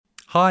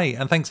Hi,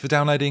 and thanks for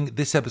downloading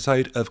this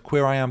episode of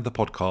Queer I Am, the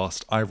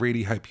podcast. I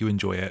really hope you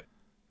enjoy it.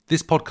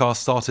 This podcast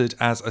started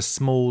as a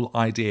small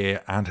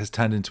idea and has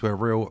turned into a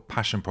real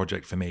passion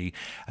project for me,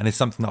 and is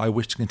something that I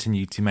wish to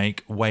continue to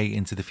make way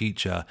into the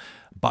future,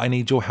 but I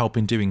need your help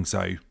in doing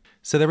so.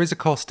 So there is a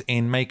cost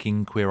in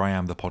making Queer I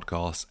Am, the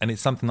podcast, and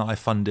it's something that I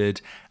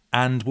funded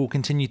and will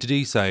continue to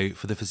do so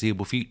for the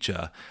foreseeable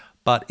future.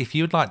 But if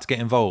you'd like to get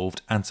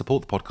involved and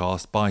support the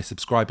podcast by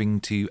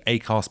subscribing to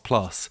Acast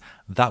Plus,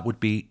 that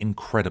would be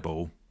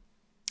incredible.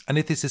 And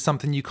if this is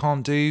something you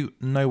can't do,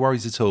 no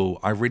worries at all.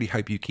 I really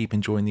hope you keep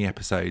enjoying the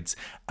episodes,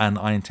 and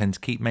I intend to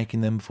keep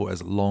making them for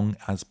as long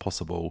as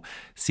possible.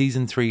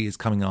 Season 3 is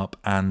coming up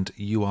and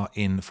you are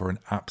in for an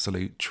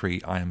absolute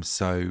treat. I am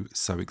so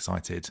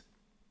excited.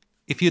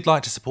 If you'd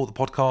like to support the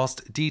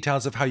podcast,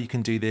 details of how you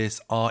can do this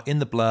are in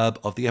the blurb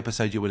of the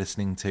episode you were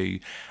listening to.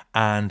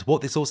 And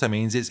what this also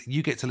means is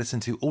you get to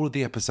listen to all of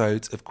the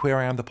episodes of Queer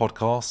I Am, the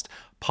podcast,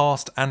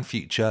 past and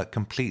future,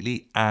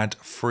 completely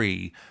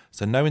ad-free.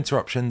 So no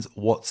interruptions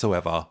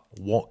whatsoever.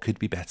 What could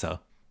be better?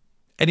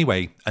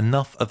 Anyway,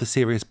 enough of the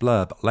serious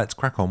blurb. Let's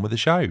crack on with the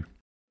show.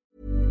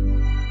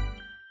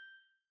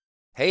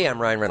 Hey, I'm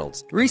Ryan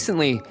Reynolds.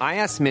 Recently, I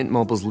asked Mint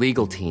Mobile's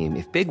legal team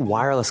if big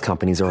wireless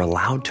companies are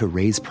allowed to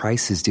raise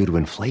prices due to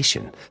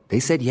inflation. They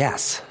said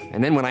yes.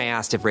 And then when I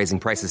asked if raising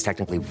prices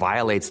technically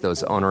violates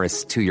those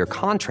onerous two-year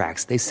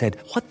contracts, they said,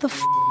 "What the f***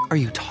 are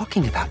you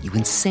talking about, you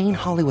insane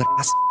Hollywood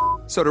ass f-?"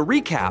 So to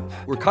recap,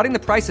 we're cutting the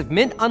price of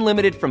Mint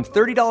Unlimited from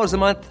 $30 a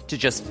month to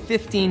just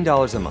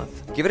 $15 a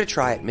month. Give it a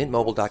try at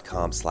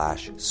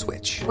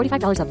mintmobile.com/switch.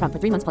 $45 up front for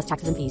 3 months plus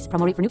taxes and fees.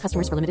 Promo rate for new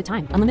customers for limited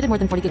time. Unlimited more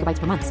than 40 gigabytes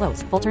per month.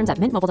 Slows full terms at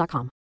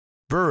mintmobile.com.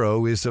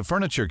 Burrow is a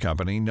furniture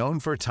company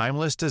known for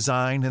timeless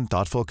design and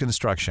thoughtful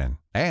construction,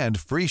 and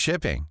free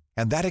shipping,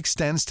 and that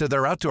extends to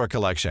their outdoor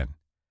collection.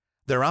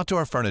 Their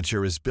outdoor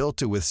furniture is built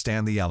to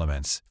withstand the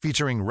elements,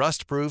 featuring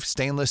rust-proof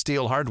stainless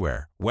steel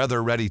hardware,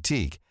 weather-ready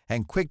teak,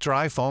 and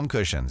quick-dry foam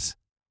cushions.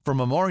 For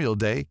Memorial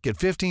Day, get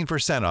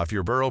 15% off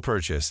your Burrow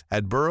purchase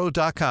at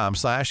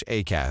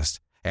burrow.com/ACAST,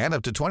 and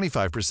up to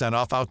 25%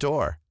 off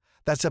outdoor.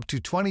 That's up to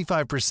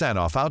 25%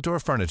 off outdoor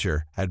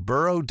furniture at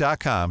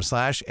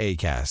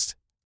burrow.com/ACAST.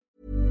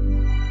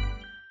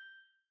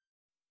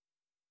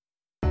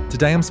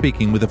 Today I'm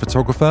speaking with a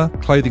photographer,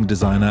 clothing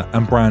designer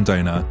and brand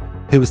owner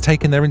who has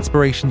taken their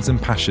inspirations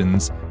and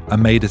passions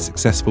and made a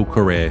successful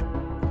career.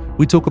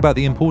 We talk about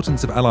the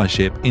importance of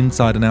allyship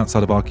inside and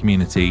outside of our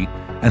community,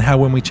 and how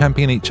when we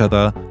champion each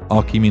other,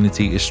 our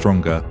community is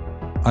stronger.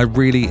 I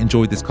really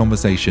enjoyed this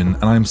conversation,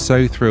 and I'm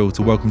so thrilled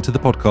to welcome to the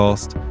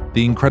podcast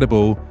the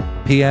incredible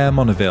Pierre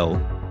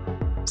Monnerville.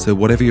 So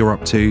whatever you're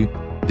up to,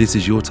 this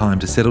is your time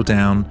to settle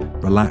down,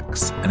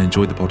 relax and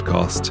enjoy the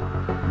podcast.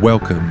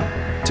 Welcome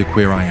to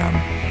Queer I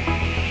Am.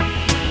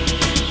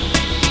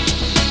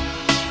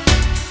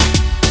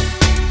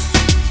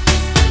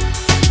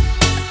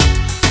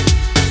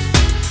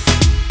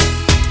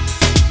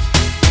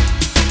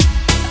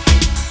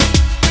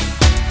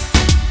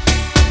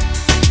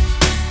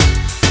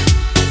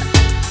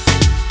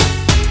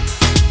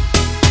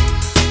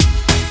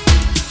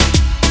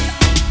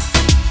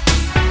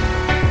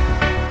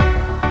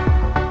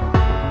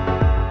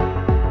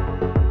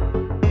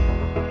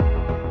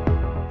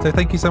 So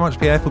thank you so much,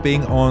 Pierre, for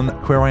being on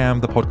Queer I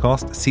Am, the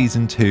podcast,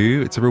 Season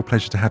 2. It's a real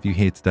pleasure to have you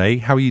here today.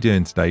 How are you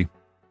doing today?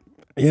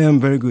 Yeah, I'm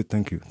very good.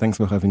 Thank you. Thanks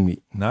for having me.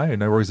 No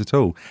worries at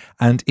all.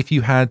 And if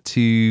you had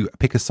to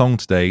pick a song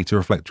today to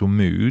reflect your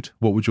mood,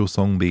 what would your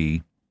song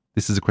be?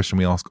 This is a question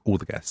we ask all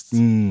the guests.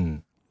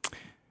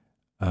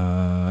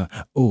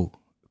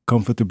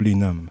 Comfortably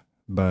Numb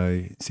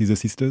by Scissor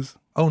Sisters.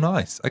 Oh,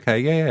 nice. Okay,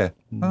 yeah.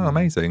 Oh,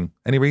 amazing.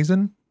 Any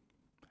reason?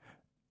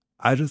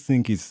 I just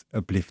think it's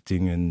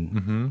uplifting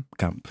and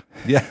camp.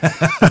 Yeah.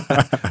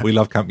 We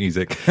love camp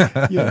music.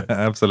 Yeah.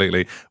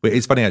 Absolutely. Well,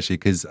 it's funny, actually,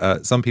 because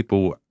some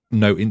people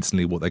know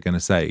instantly what they're going to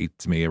say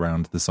to me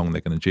around the song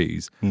they're going to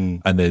choose.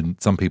 And then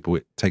some people,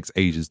 it takes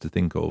ages to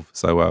think of.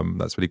 So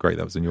that's really great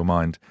that was in your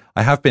mind.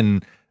 I have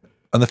been,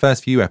 on the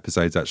first few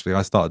episodes, actually,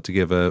 I started to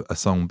give a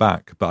song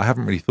back, but I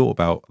haven't really thought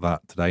about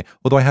that today.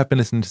 Although I have been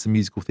listening to some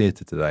musical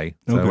theatre today.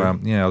 So,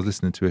 okay. I was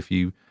listening to a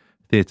few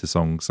theatre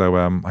songs. So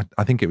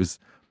I think it was...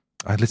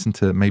 I listened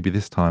to Maybe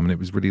This Time, and it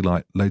was really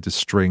like loads of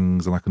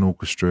strings and like an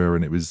orchestra,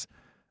 and it was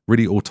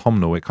really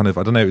autumnal. It kind of,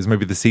 I don't know, it was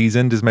maybe the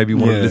season, does maybe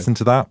want to listen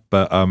to that,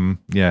 but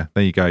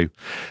there you go.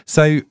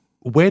 So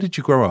where did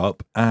you grow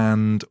up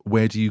and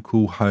where do you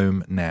call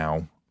home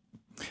now?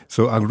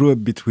 So I grew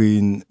up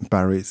between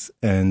Paris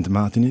and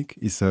Martinique.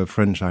 It's a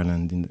French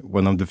island,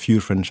 one of the few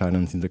French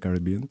islands in the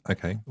Caribbean,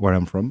 where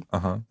I'm from.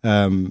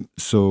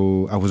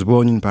 So I was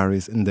born in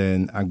Paris, and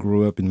then I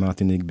grew up in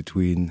Martinique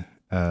between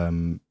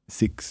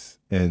 6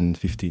 and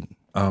 15.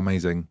 Oh,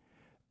 amazing.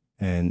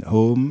 And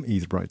home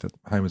is Brighton.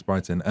 Home is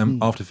Brighton.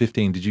 After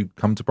 15, did you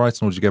come to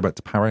Brighton or did you go back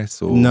to Paris?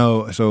 Or?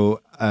 No.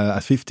 So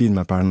at 15,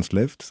 my parents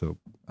left. So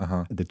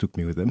they took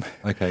me with them.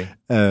 Okay.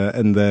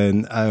 And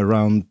then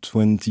around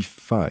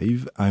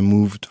 25, I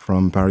moved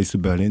from Paris to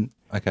Berlin.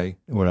 Okay.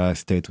 Where I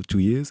stayed for 2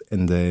 years.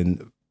 And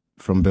then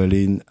from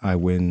Berlin, I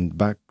went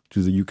back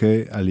to the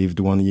UK. I lived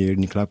 1 year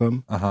in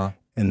Clapham.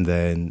 And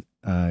then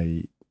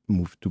I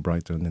moved to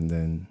Brighton, and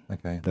then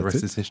the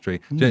rest is history.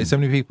 Do you know, so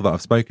many people that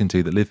I've spoken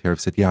to that live here have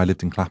said, I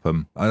lived in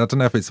Clapham. I don't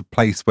know if it's a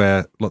place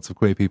where lots of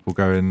queer people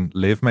go and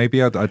live,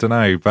 maybe, I don't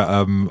know, but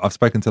I've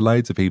spoken to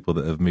loads of people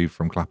that have moved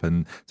from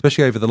Clapham,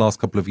 especially over the last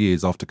couple of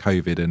years after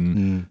COVID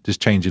and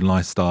just changing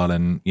lifestyle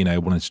and, you know,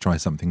 wanting to try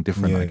something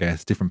different, I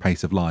guess, different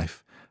pace of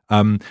life.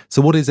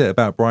 So what is it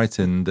about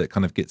Brighton that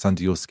kind of gets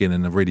under your skin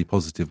in a really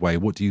positive way?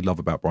 What do you love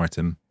about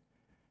Brighton?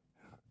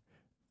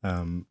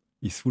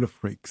 It's full of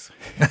freaks.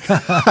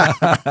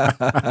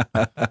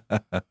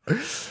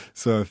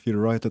 So I feel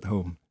right at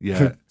home.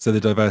 Yeah. So the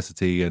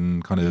diversity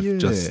and kind of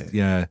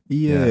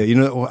You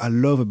know, what I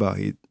love about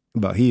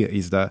here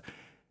is that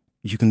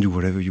you can do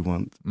whatever you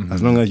want.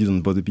 As long as you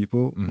don't bother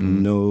people,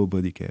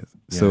 nobody cares.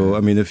 Yeah. So,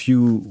 I mean, a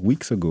few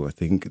weeks ago, I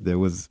think, there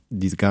was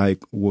this guy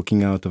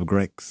walking out of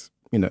Greg's,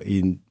 you know,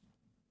 in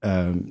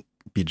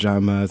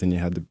pajamas, and he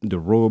had the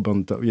robe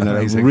on top, you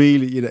know,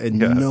 really, you know, and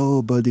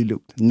nobody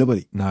looked.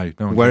 Nobody. No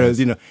one Whereas, cares.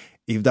 you know,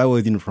 if that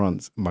was in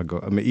France, my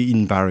God, I mean,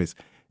 in Paris,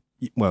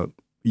 well,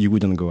 you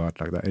wouldn't go out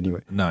like that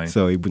anyway. No.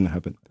 So it wouldn't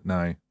happen.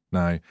 No.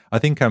 I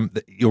think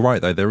you're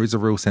right, though. There is a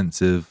real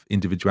sense of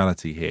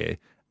individuality here,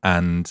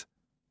 and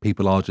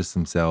people are just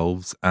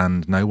themselves,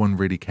 and no one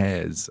really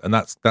cares. And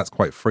that's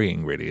quite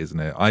freeing, really, isn't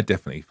it? I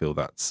definitely feel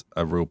that's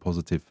a real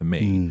positive for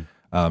me.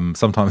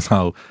 Sometimes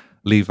I'll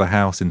leave the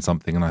house in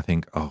something and I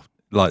think,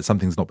 like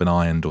something's not been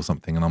ironed or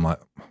something, and I'm like,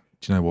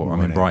 do you know what? I'm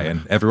in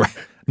Brighton. Everywhere,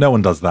 no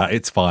one does that.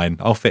 It's fine.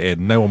 I'll fit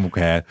in. No one will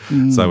care.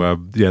 So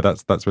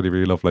that's really,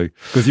 really lovely.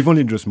 Because you've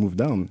only just moved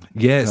down.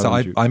 Yeah, so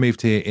I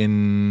moved here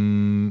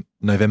in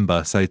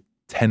November, so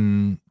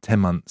 10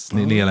 months,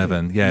 nearly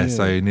 11. Yeah,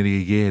 so nearly a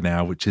year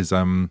now, which is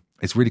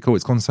it's really cool.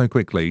 It's gone so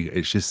quickly.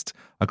 It's just,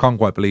 I can't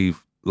quite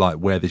believe like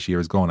where this year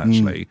has gone,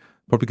 actually.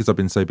 Probably because I've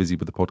been so busy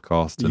with the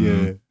podcast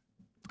and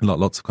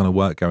lots of kind of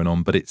work going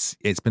on, but it's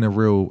been a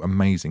real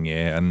amazing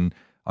year, and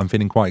I'm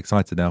feeling quite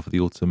excited now for the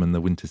autumn and the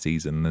winter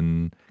season.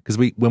 And because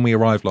when we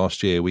arrived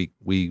last year, we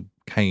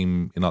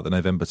came in like the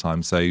November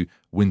time, so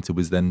winter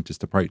was then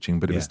just approaching,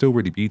 but it was still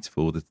really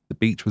beautiful. The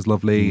beach was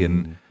lovely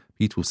and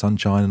beautiful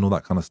sunshine and all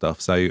that kind of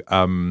stuff. So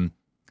I'm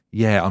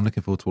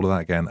looking forward to all of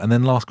that again. And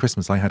then last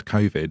Christmas I had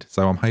COVID,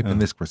 so I'm hoping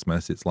this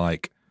Christmas it's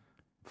like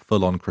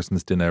full on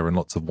Christmas dinner and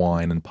lots of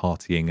wine and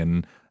partying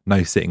and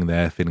no sitting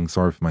there feeling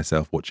sorry for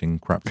myself watching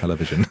crap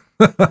television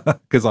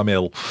because I'm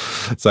ill.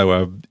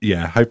 So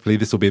hopefully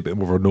this will be a bit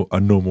more of a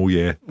normal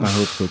year. I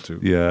hope so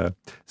too. Yeah.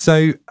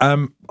 So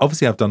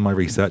obviously I've done my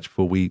research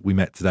before we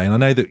met today, and I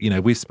know that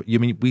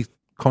we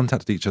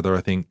contacted each other,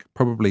 I think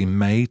probably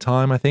May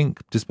time, I think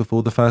just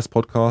before the first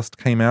podcast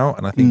came out,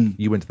 and I think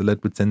you went to the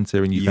Leadwood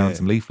Centre and you found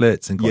some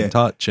leaflets and got in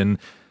touch, and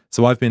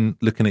so I've been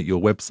looking at your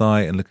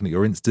website and looking at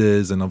your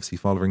Instas and obviously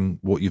following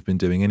what you've been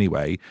doing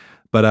anyway.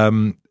 But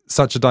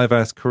such a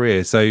diverse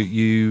career. So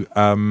you're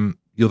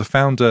the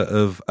founder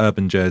of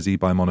Urban Jersey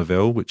by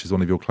Monnerville, which is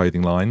one of your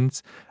clothing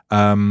lines.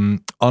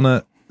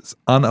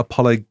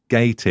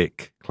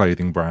 Unapologetic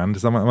clothing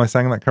brand. Am I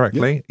saying that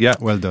correctly? Yeah.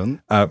 Well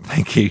done.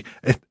 Thank you.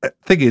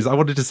 Thing is, I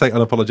wanted to say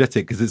unapologetic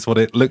because it's what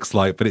it looks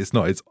like, but it's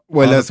not. It's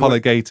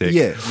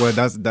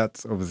unapologetic.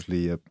 That's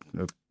obviously a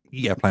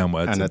play on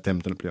words. An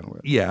attempt on a play on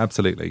words. Yeah,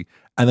 absolutely.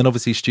 And then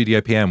obviously Studio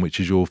PM, which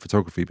is your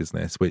photography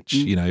business, which,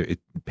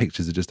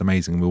 pictures are just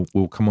amazing.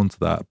 We'll come on to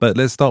that. But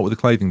let's start with the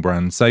clothing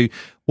brand. So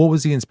what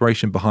was the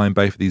inspiration behind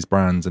both of these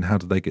brands and how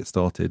did they get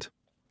started?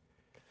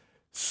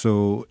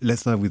 So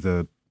let's start with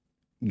the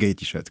gay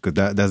t-shirt,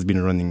 because that's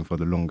been running for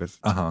the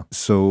longest.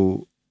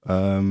 So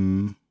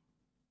the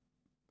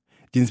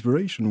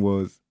inspiration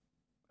was,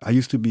 I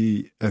used to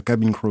be a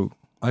cabin crew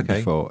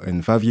before,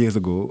 and 5 years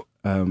ago,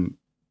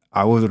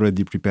 I was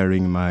already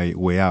preparing my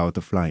way out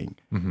of flying.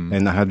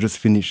 And I had just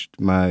finished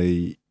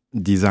my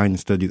design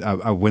studies.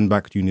 I went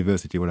back to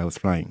university while I was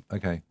flying.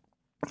 Okay.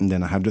 And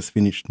then I had just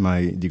finished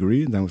my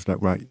degree, and I was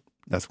like, right,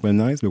 that's well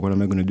nice, but what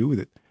am I going to do with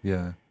it?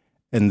 Yeah.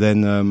 And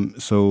then,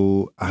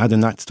 so I had a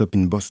night stop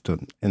in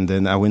Boston, and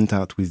then I went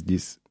out with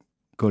this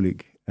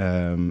colleague,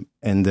 and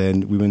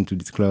then we went to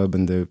this club,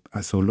 and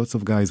I saw lots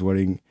of guys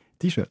wearing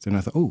t-shirts, and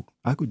I thought, oh,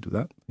 I could do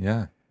that.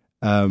 Yeah.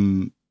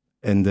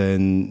 And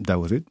then that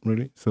was it,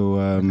 really.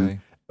 So,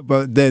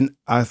 but then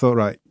I thought,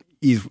 right,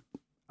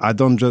 I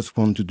don't just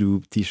want to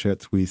do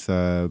t-shirts with,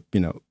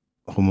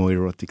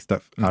 homoerotic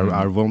stuff.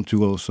 I want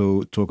to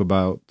also talk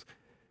about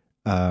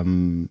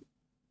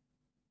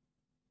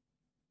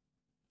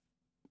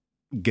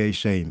gay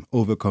shame,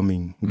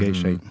 overcoming gay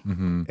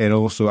shame. And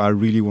also I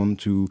really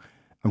want to,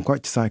 I'm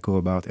quite psycho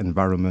about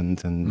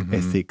environment and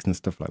ethics and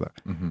stuff like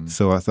that.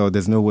 So I thought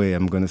there's no way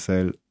I'm going to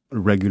sell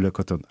regular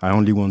cotton. I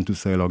only want to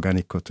sell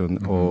organic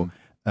cotton or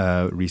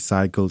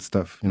recycled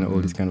stuff, all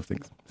these kind of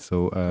things.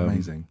 So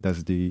amazing.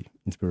 That's the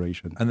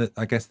inspiration. And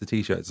I guess the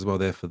t-shirts as well,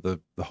 they're for the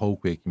whole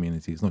queer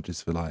community. It's not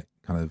just for like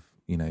kind of,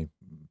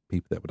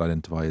 people that would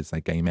identify as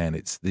like gay men.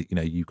 It's the,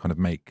 you kind of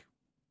make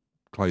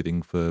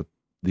clothing for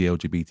the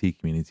LGBT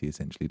community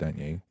essentially, don't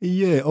you?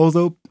 Yeah,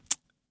 although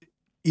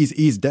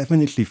is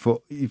definitely for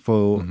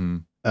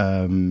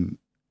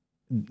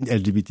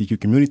LGBTQ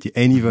community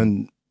and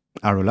even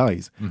our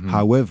allies.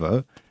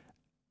 However,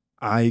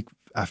 I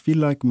feel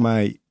like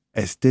my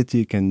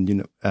aesthetic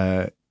and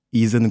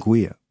isn't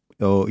queer,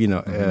 or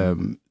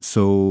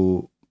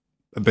so.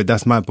 But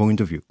that's my point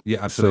of view.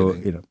 Yeah,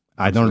 absolutely. So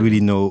I don't really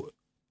know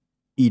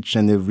each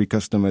and every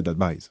customer that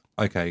buys.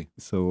 Okay.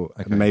 So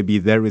maybe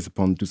they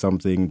respond to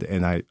something,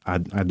 and I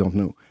don't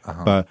know.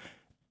 But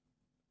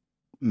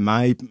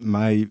my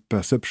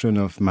perception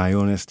of my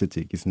own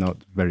aesthetic is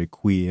not very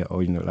queer,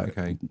 or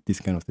this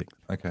kind of thing.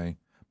 Okay.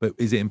 But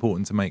is it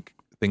important to make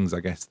things, I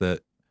guess,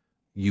 that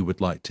you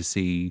would like to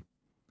see?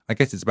 I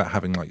guess it's about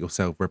having like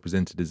yourself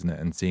represented, isn't it?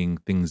 And seeing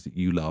things that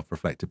you love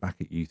reflected back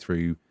at you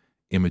through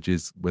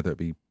images, whether it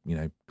be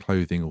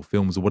clothing or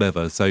films or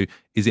whatever. So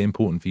is it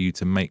important for you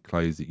to make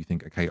clothes that you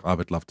think, okay, I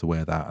would love to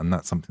wear that, and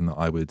that's something that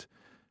I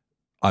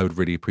would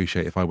really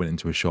appreciate if I went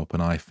into a shop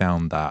and I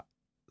found that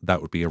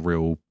would be a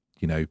real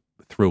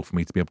thrill for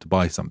me to be able to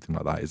buy something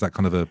like that? Is that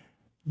kind of a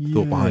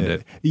thought behind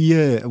it?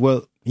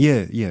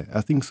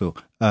 I think so.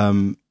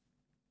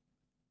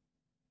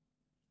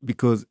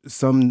 Because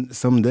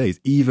some days,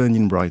 even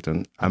in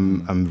Brighton,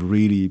 I'm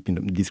really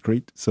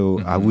discreet.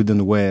 So I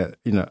wouldn't wear,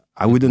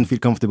 I wouldn't feel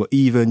comfortable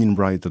even in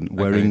Brighton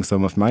wearing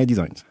some of my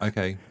designs.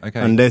 Okay.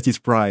 Unless it's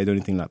Pride or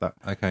anything like that.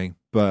 Okay.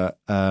 But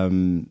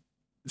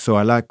so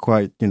I like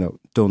quite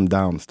toned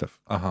down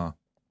stuff.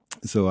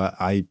 So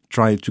I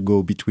try to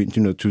go between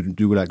to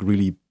do like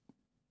really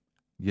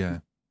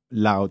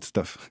loud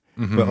stuff,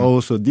 but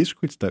also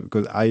discreet stuff,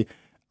 because I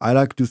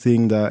like to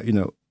think that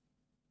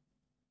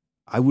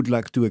I would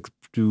like to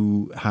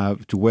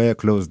wear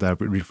clothes that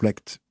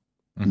reflect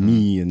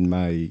me and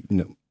my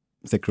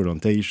sexual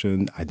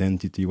orientation,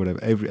 identity, whatever,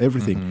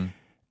 everything,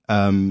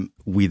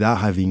 without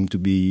having to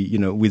be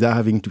without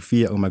having to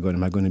fear, oh my God,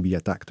 am I going to be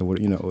attacked, or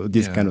or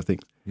this kind of thing.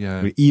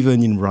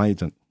 Even in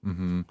Brighton.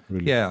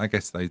 Really. Yeah, I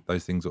guess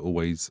those things are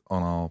always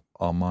on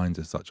our minds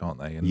as such, aren't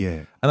they?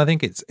 And I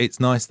think it's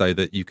nice though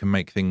that you can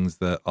make things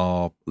that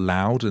are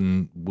loud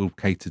and will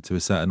cater to a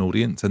certain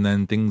audience, and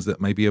then things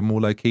that maybe are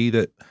more low key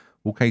that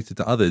will cater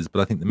to others.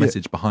 But I think the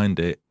message behind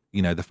it,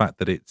 the fact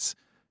that it's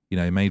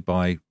made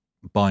by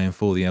and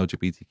for the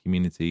LGBT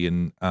community,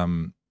 and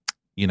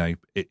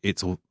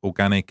it's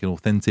organic and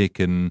authentic,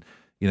 and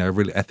a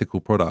really ethical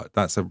product.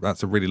 That's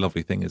a really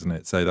lovely thing, isn't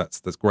it? So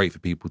that's great for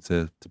people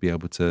to be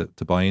able to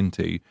buy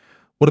into.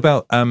 What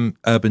about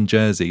Urban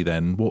Jersey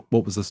then?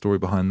 What was the story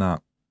behind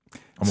that?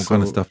 And what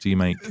kind of stuff do you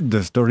make?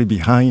 The story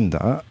behind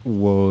that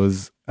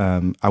was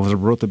I was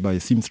brought up by a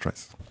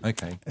seamstress.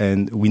 Okay.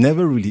 And we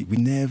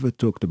never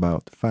talked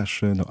about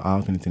fashion or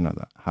art or anything like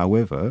that.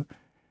 However,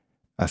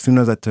 as soon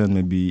as I turned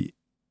maybe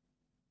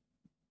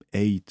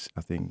 8,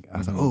 I think,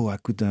 I thought,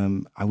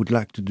 I would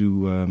like to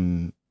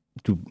do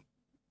to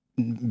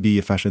be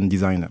a fashion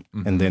designer.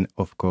 And then,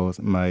 of course,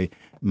 my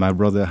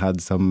brother had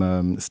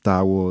some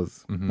Star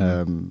Wars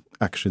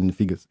action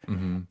figures.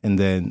 And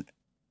then,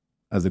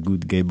 as a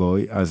good gay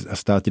boy, I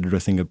started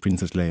dressing up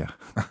Princess Leia.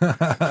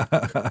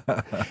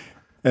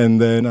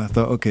 And then I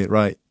thought, okay,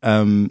 right.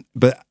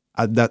 But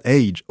at that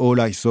age, all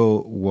I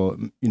saw was,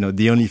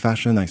 the only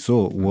fashion I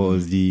saw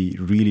was the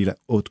really like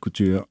haute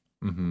couture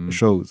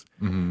shows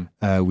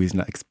with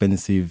like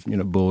expensive,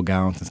 ball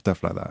gowns and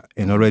stuff like that.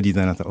 And already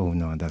then I thought, oh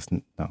no,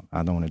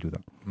 I don't want to do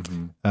that.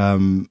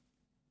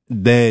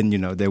 Then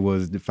there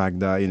was the fact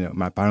that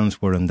my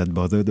parents weren't that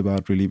bothered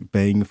about really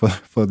paying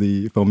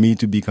for me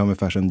to become a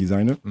fashion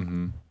designer.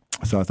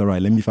 So I thought, right,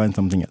 let me find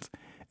something else.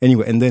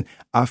 Anyway, and then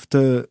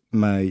after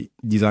my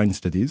design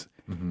studies,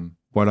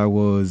 while I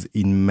was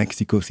in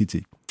Mexico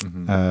City,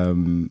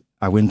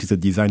 I went to the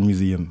design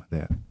museum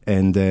there,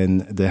 and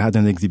then they had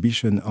an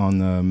exhibition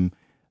on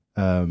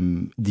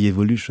the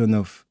evolution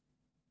of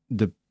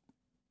the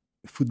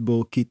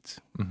football kit,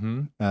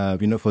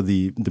 for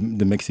the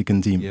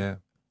Mexican team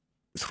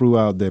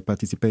throughout their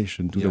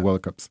participation to the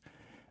World Cups.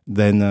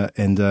 Then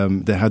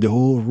they had a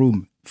whole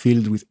room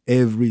filled with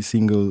every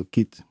single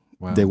kit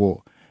they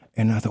wore.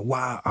 And I thought,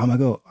 wow, oh my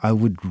God, I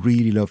would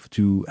really love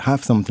to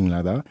have something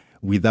like that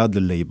without the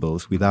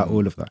labels, without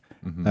all of that.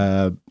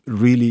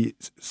 Really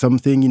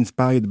something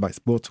inspired by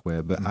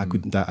sportswear, but I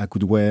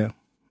could wear,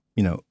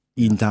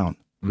 in town,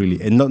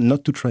 really. And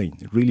not to train,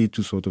 really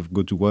to sort of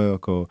go to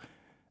work or,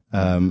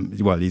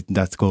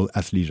 that's called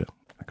athleisure,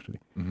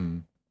 actually.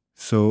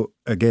 So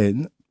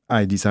again,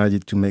 I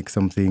decided to make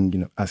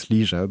something,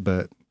 athleisure,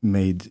 but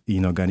made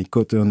in organic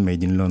cotton,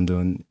 made in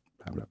London,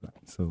 blah, blah, blah.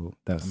 So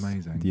that's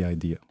amazing. The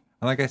idea.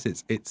 And I guess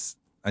it's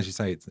as you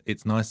say,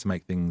 it's nice to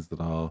make things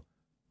that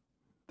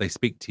they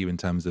speak to you in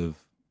terms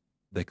of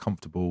they're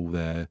comfortable,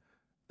 they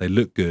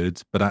look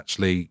good, but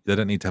actually they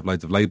don't need to have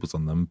loads of labels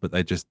on them, but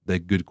they're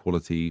good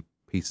quality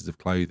pieces of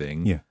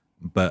clothing. Yeah.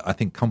 But I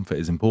think comfort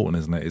is important,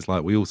 isn't it? It's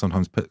like we all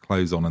sometimes put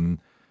clothes on and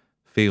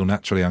feel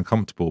naturally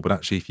uncomfortable, but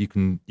actually if you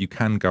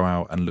can go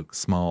out and look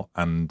smart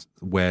and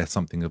wear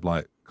something of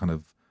like kind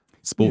of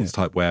sports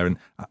type wear. And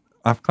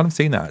I've kind of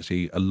seen that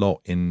actually a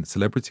lot in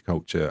celebrity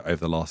culture over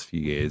the last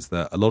few years,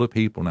 that a lot of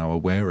people now are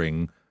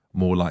wearing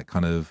more like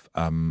kind of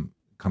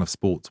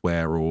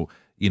sportswear, or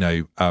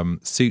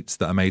suits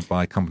that are made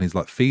by companies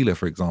like Fila,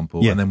 for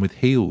example, Yeah. and then with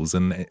heels,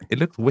 and it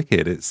looks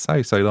wicked. It's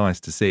so nice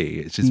to see.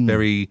 It's just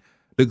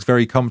looks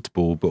very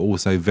comfortable, but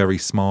also very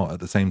smart at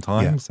the same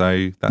time. Yeah.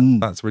 So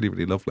that's really,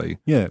 really lovely.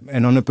 Yeah,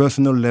 and on a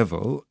personal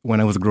level, when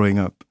I was growing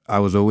up, I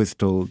was always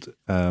told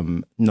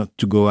not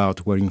to go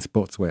out wearing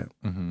sportswear,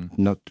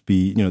 not to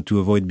be, to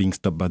avoid being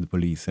stopped by the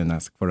police and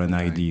ask for an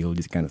ID, all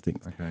these kind of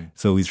things. Okay.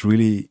 So it's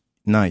really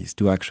nice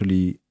to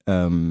actually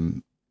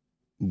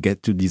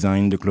get to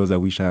design the clothes I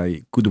wish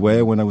I could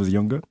wear when I was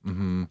younger,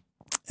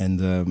 and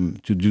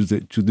to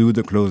do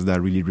the clothes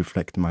that really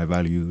reflect my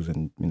values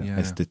and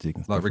aesthetic,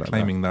 and like stuff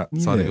reclaiming like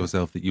that side of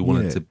yourself that you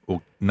wanted to,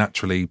 or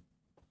naturally.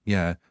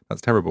 Yeah,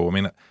 that's terrible. I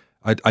mean,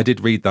 I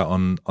did read that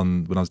on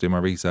when I was doing my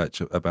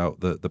research about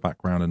the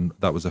background, and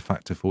that was a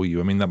factor for you.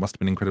 I mean, that must have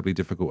been incredibly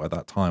difficult at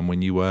that time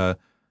when you were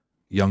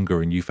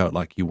younger and you felt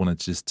like you wanted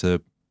just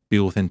to be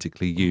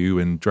authentically you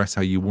and dress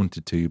how you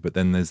wanted to, but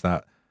then there's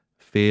that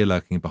fear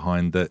lurking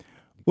behind that.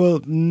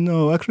 Well,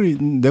 no, actually,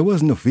 there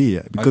was no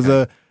fear because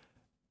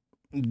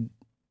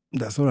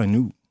that's all I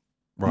knew,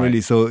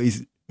 really. So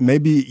it's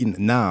maybe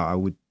now I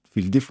would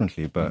feel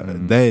differently,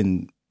 but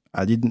then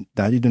I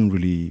didn't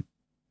really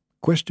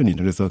question it.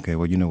 Just okay,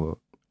 well,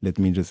 let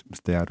me just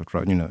stay out of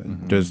trouble.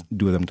 Just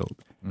do what I'm told.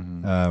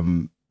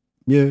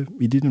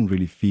 It didn't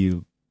really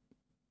feel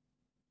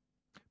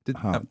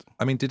hard.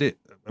 Did it?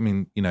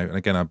 And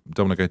again, I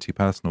don't want to go too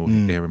personal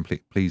here, and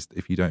please,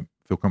 if you don't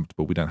feel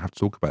comfortable, we don't have to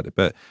talk about it.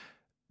 But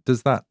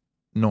does that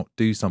not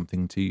do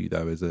something to you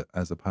though,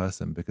 as a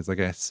person? Because I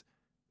guess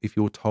if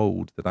you're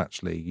told that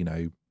actually,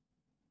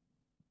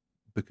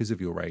 because of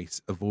your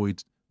race,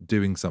 avoid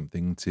doing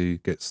something to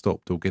get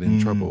stopped or get in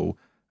trouble.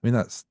 I mean,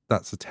 that's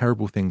a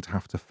terrible thing to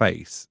have to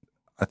face,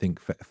 I think,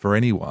 for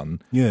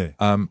anyone. Yeah.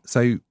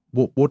 So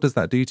what does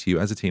that do to you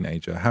as a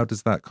teenager? How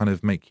does that kind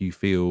of make you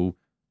feel,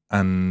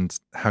 and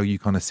how you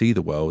kind of see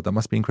the world? That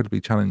must be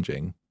incredibly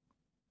challenging.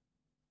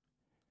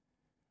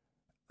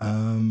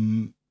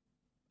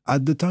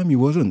 At the time, it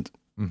wasn't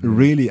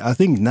really. I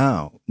think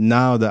now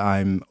that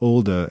I'm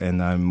older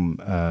and I'm,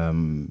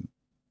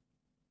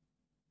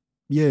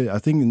 I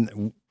think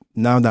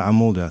now that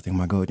I'm older, I think,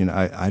 my God,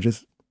 I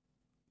just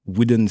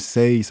wouldn't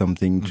say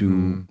something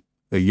to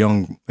a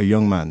young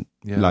man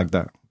like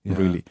that,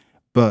 really.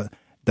 But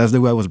that's the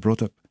way I was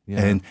brought up.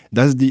 Yeah. And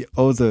that's the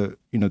other,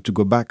 to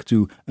go back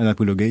to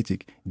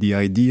unapologetic, the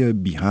idea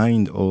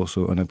behind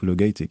also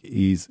unapologetic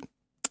is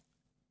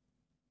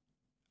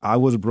I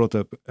was brought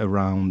up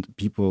around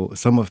people,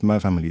 some of my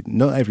family,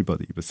 not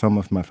everybody, but some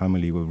of my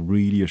family were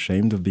really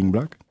ashamed of being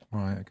black.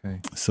 Right, okay.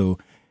 So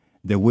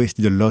they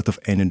wasted a lot of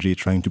energy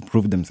trying to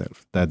prove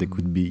themselves that they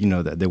could be,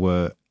 that they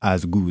were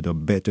as good or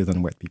better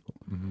than white people.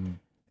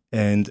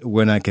 And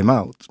when I came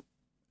out,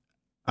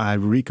 I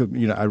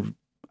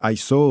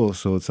saw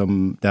also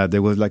that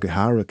there was like a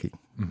hierarchy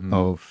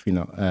of,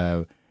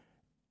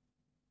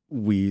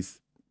 with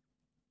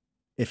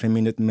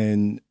effeminate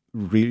men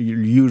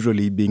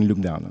usually being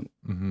looked down on,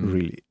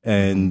 really.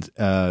 And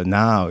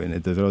now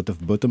there's a lot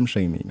of bottom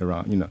shaming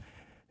around,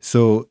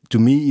 So to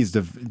me, it's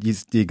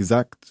the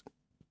exact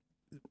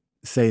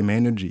same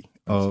energy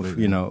of,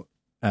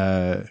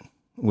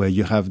 where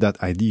you have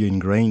that idea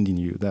ingrained in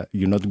you that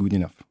you're not good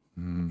enough.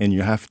 And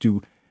you have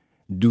to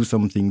do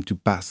something to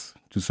pass,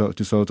 to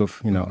sort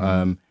of,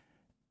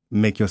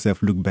 make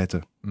yourself look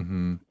better.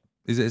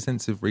 Is it a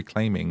sense of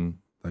reclaiming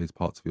those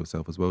parts of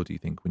yourself as well, do you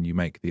think, when you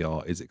make the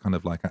art? Is it kind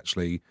of like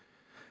actually,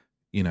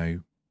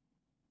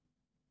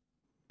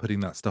 putting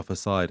that stuff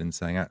aside and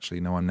saying,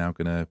 actually, no, I'm now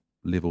going to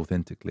live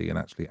authentically and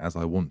actually as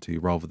I want to,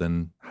 rather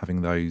than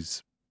having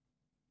those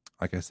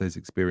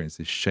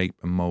experiences shape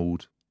and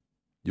mold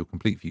your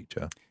complete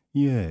future?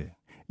 Yeah,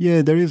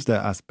 there is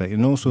that aspect.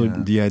 And also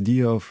the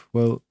idea of,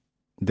 well,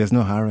 there's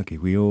no hierarchy.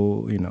 We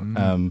all,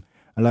 I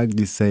like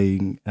this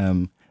saying,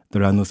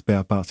 there are no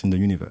spare parts in the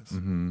universe.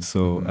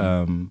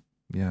 So,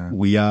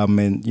 we are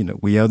meant,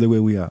 we are the way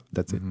we are.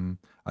 That's it.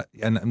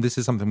 And this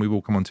is something we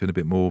will come on to in a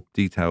bit more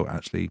detail,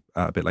 actually,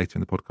 a bit later in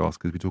the podcast,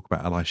 because we talk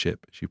about allyship,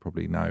 as you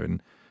probably know.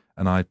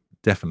 And I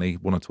definitely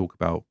want to talk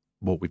about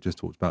what we've just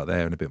talked about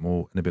there in a bit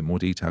more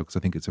detail, because I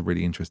think it's a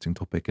really interesting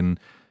topic. And,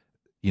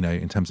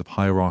 in terms of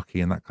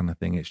hierarchy and that kind of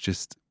thing,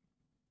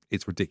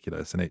 it's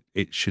ridiculous, and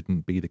it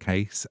shouldn't be the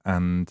case.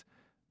 And,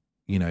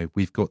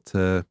 we've got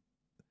to,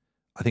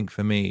 I think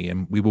for me,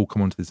 and we will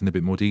come on to this in a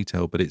bit more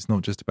detail, but it's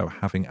not just about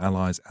having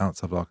allies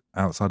outside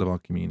of our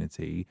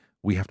community.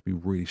 We have to be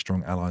really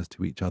strong allies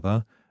to each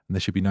other, and there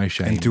should be no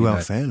shame. And to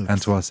ourselves.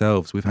 And to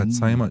ourselves. We've had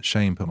so much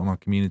shame put on our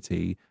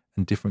community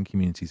and different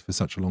communities for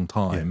such a long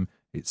time.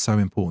 It's so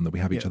important that we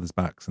have each other's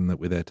backs and that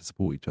we're there to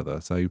support each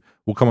other. So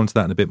we'll come on to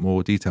that in a bit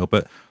more detail.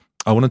 But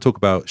I want to talk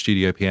about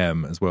Studio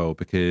PM as well,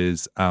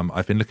 because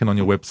I've been looking on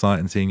your website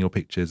and seeing your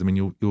pictures. I mean,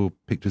 your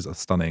pictures are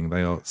stunning.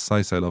 They are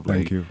so lovely.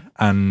 Thank you.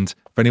 And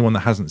for anyone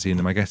that hasn't seen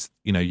them, I guess,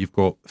 you've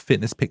got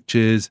fitness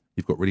pictures,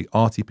 you've got really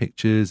arty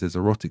pictures, there's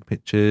erotic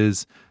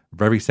pictures,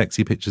 very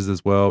sexy pictures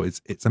as well.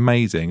 It's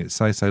amazing. It's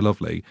so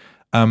lovely.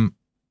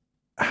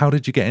 How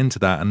did you get into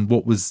that? And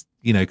what was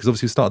you know, because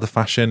obviously you started the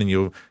fashion and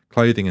your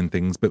clothing and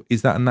things, but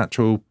is that a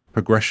natural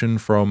progression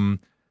from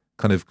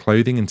kind of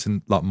clothing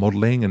into like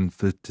modeling and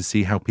to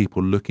see how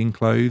people look in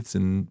clothes?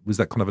 And was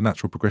that kind of a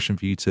natural progression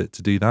for you to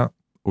do that?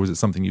 Or is it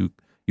something you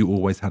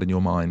always had in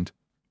your mind?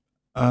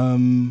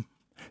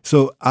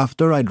 So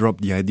after I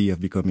dropped the idea of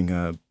becoming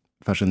a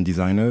fashion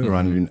designer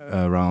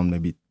around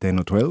maybe 10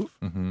 or 12,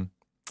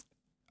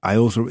 I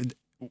also,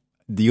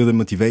 the other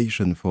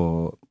motivation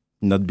for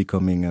not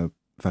becoming a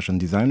fashion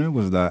designer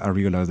was that I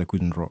realized I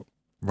couldn't draw.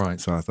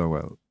 Right. So I thought,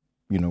 well,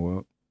 you know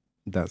what,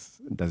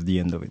 that's the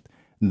end of it.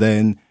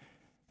 Then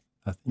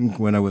I think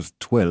when I was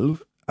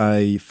 12,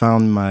 I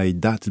found my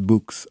dad's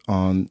books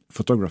on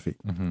photography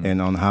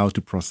and on how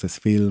to process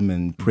film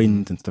and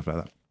print and stuff like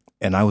that.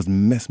 And I was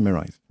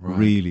mesmerized,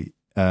 really.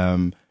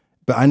 But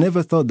I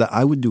never thought that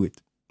I would do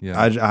it. Yeah.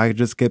 I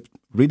just kept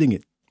reading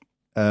it.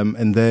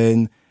 And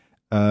then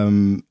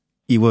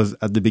it was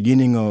at the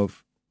beginning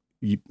of,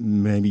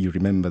 maybe you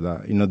remember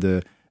that, you know,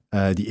 the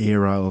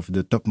era of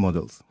the top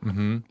models.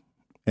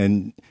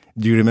 And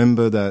do you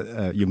remember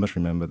that? You must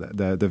remember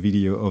that the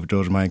video of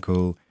George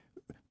Michael,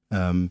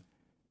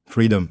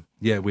 Freedom.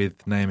 Yeah,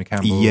 with Naomi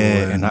Campbell.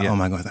 Yeah, oh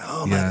my God,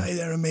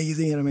 they're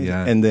amazing,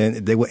 Yeah. And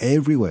then they were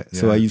everywhere. Yeah.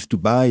 So I used to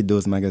buy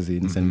those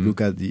magazines and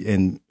look at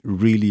and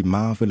really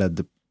marvel at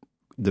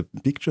the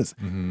pictures.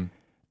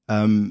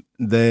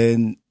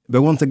 Then,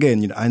 but once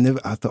again, you know,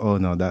 I thought, oh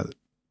no,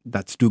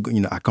 that's too good.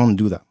 You know, I can't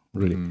do that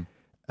really.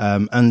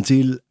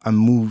 Until I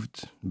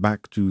moved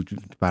back to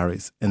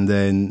Paris, and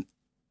then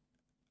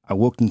I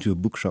walked into a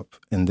bookshop,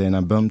 and then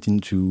I bumped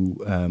into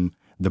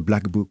The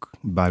Black Book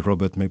by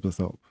Robert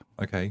Mapplethorpe.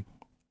 Okay,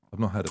 I've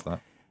not heard of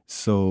that.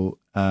 So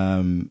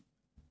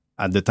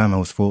at the time I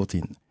was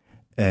 14,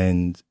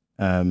 and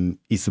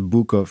it's a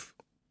book of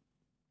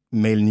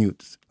male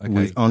nudes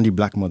with only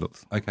black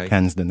models. Okay,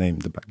 hence the name,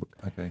 The Black Book.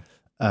 Okay.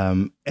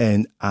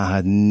 And I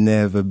had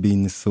never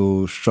been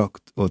so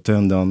shocked or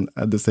turned on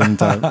at the same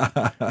time.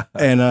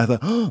 And I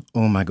thought,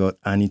 oh my God,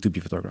 I need to be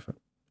a photographer.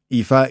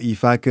 If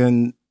I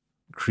can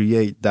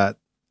create that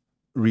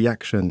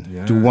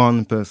reaction to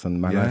one person,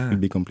 my life will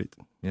be complete.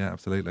 Yeah,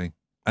 absolutely.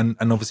 And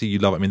obviously you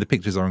love it. I mean, the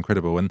pictures are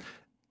incredible, and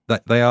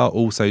they are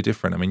all so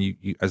different. I mean,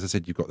 you as I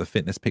said, you've got the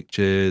fitness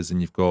pictures,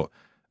 and you've got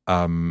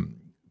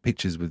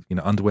pictures with, you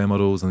know, underwear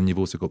models, and then you've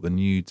also got the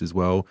nudes as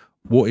well.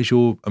 What is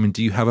your, I mean,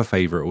 do you have a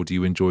favorite, or do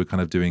you enjoy kind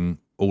of doing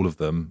all of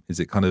them? Is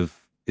it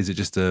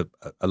just a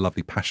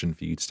lovely passion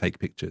for you to take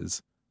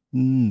pictures?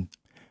 Yeah,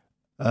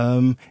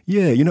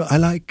 you know, I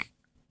like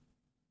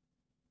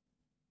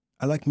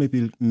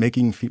maybe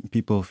making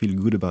people feel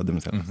good about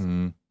themselves.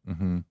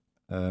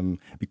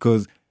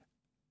 Because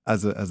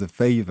as a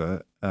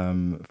favor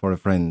for a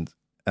friend,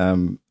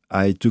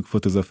 I took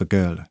photos of a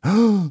girl.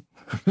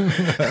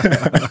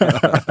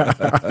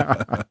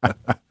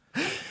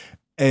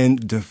 And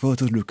the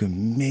photos look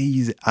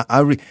amazing.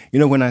 You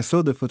know, when I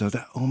saw the photos, I was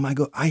like, oh my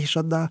God, I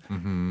shot that.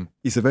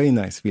 It's a very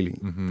nice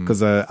feeling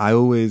because I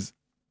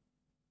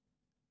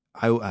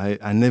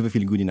never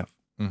feel good enough.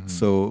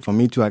 So for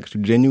me to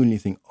actually genuinely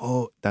think,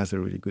 oh, that's a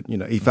really good, you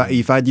know,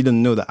 if I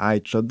didn't know that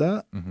I shot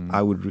that,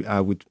 I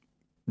would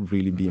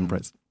really be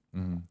impressed.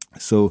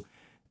 So,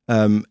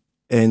 and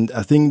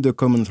I think the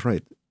common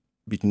thread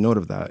between all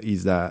of that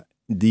is that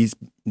these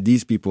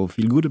people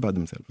feel good about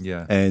themselves.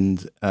 Yeah.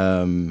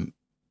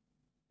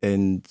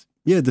 And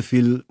yeah, they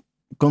feel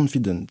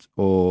confident,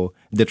 or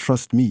they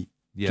trust me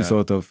to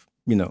sort of,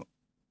 you know,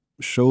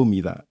 show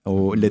me that,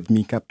 or let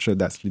me capture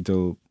that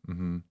little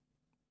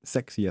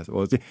sexy as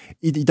well.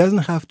 It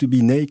doesn't have to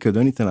be naked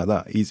or anything like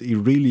that. It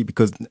really,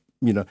 because,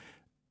 you know,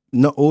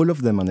 not all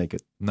of them are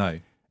naked. No.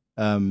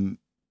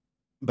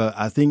 But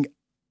I think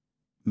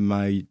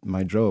my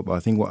job, I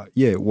think what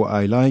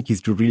I like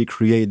is to really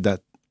create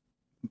that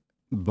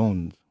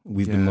bond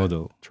with the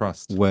model.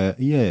 Trust. Where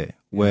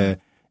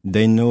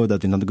they know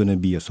that they're not going to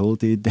be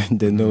assaulted, and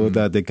they know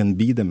that they can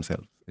be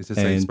themselves. It's a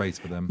safe space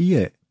for them.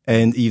 Yeah.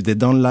 And if they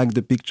don't like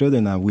the picture,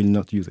 then I will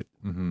not use it.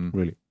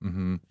 Really.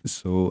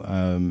 So,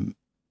 I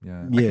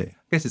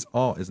guess it's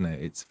art, isn't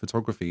it? It's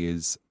photography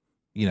is,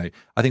 you know,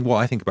 I think what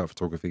I think about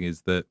photography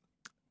is that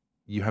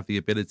you have the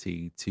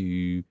ability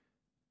to,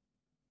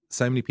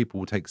 so many people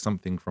will take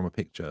something from a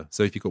picture.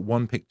 So if you've got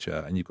one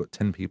picture and you've got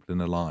 10 people in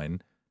a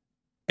line,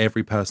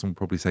 every person will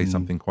probably say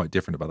something quite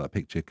different about that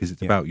picture, because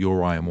it's about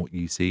your eye and what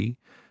you see.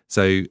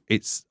 So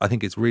I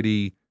think it's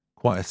really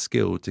quite a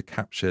skill to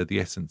capture the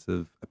essence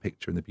of a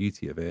picture and the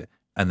beauty of it,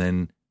 and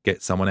then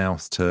get someone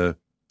else to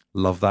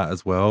love that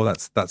as well.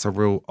 That's a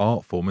real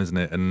art form, isn't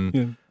it?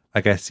 And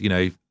I guess, you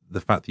know,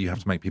 the fact that you have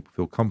to make people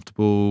feel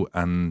comfortable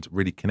and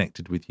really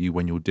connected with you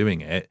when you're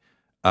doing it,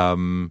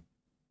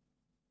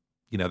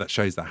 you know, that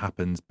shows that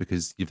happens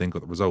because you've then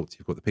got the results,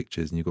 you've got the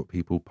pictures, and you've got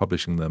people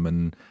publishing them,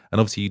 and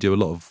obviously you do a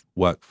lot of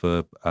work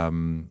for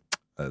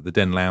the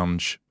Den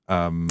Lounge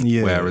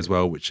wear as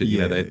well, which you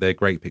know, they're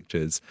great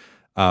pictures.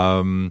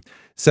 So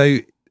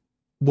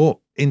what,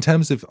 in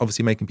terms of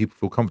obviously making people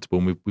feel comfortable,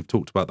 and we've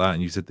talked about that,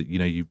 and you said that, you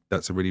know,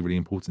 that's a really, really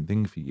important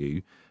thing for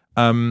you.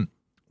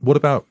 What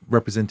about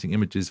representing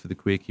images for the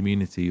queer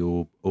community,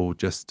 or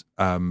just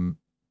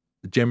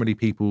generally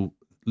people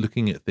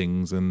looking at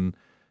things and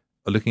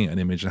looking at an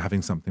image and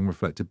having something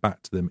reflected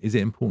back to them, is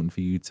it important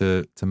for you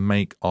to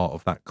make art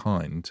of that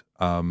kind?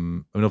 I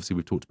mean, obviously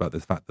we've talked about the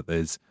fact that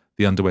there's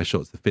the underwear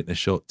shots, the fitness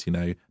shots, you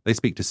know, they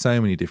speak to so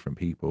many different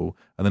people.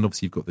 And then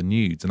obviously you've got the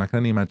nudes. And I can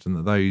only imagine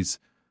that those,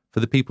 for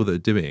the people that are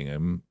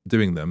doing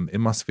them, it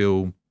must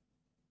feel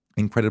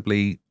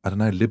incredibly, I don't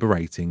know,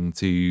 liberating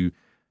to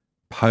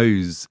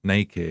pose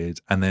naked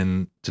and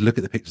then to look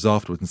at the pictures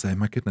afterwards and say,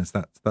 my goodness,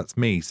 that's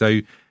me. So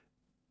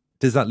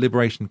does that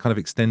liberation kind of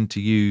extend to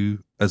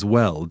you as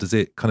well? Does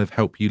it kind of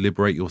help you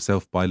liberate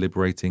yourself by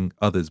liberating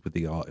others with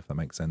the art, if that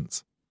makes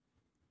sense?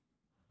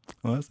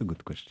 Oh, that's a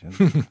good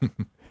question.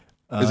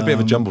 It's a bit of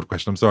a jumbled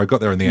question. I'm sorry, I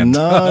got there in the end.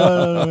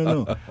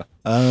 No.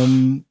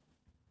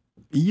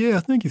 Yeah, I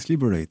think it's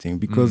liberating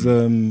because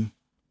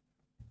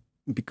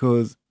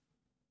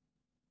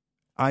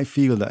I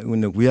feel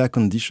that we are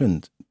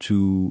conditioned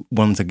to,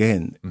 once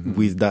again,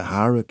 with that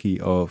hierarchy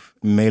of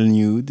male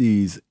nude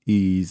is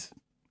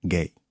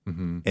gay.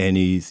 And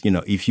is, you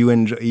know, if you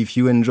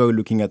enjoy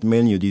looking at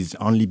male nude, it's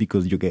only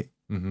because you're gay.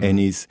 And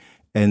it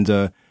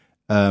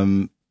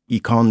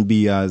can't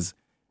be as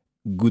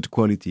good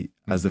quality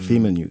as the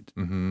female nude.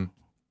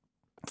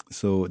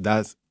 So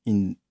that's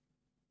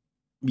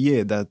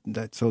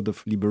that sort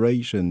of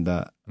liberation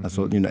that I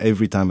thought, you know,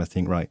 every time I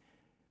think, right,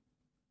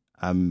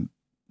 I'm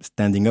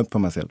standing up for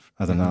myself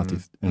as an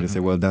artist and just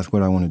say, well, that's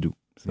what I want to do.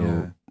 So.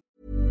 Yeah.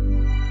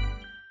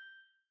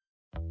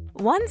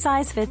 One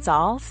size fits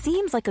all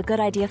seems like a good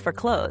idea for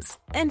clothes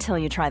until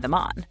you try them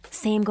on.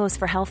 Same goes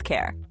for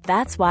healthcare.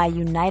 That's why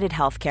United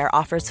Healthcare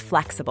offers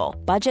flexible,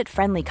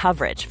 budget-friendly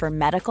coverage for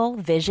medical,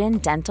 vision,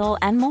 dental,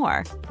 and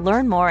more.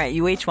 Learn more at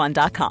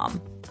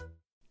uh1.com.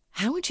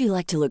 How would you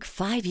like to look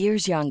 5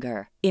 years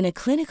younger? In a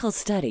clinical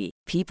study,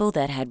 people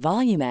that had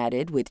volume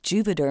added with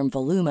Juvederm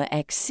Voluma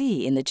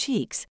XC in the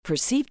cheeks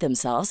perceived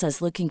themselves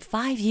as looking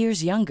 5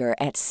 years younger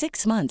at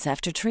 6 months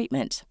after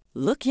treatment.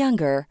 Look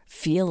younger,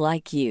 feel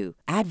like you.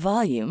 Add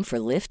volume for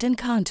lift and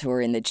contour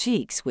in the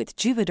cheeks with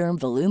Juvederm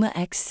Voluma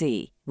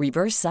XC.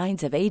 Reverse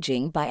signs of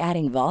aging by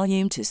adding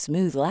volume to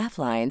smooth laugh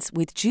lines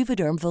with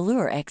Juvederm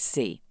Volure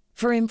XC.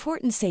 For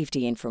important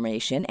safety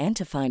information and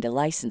to find a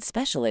licensed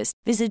specialist,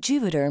 visit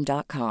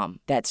Juvederm.com.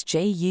 That's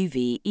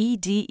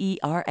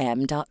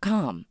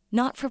JUVEDERM.com.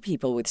 Not for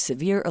people with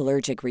severe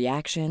allergic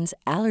reactions,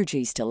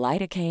 allergies to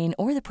lidocaine,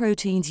 or the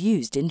proteins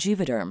used in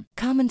Juvederm.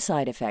 Common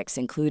side effects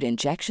include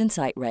injection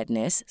site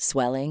redness,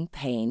 swelling,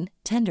 pain,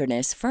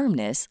 tenderness,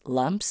 firmness,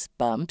 lumps,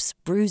 bumps,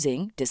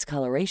 bruising,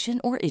 discoloration,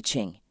 or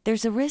itching.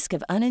 There's a risk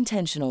of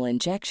unintentional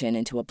injection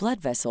into a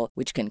blood vessel,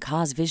 which can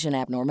cause vision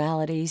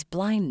abnormalities,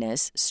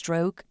 blindness,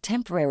 stroke,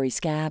 temporary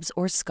scabs,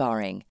 or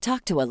scarring.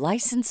 Talk to a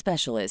licensed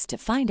specialist to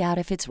find out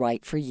if it's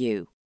right for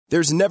you.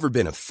 There's never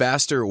been a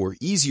faster or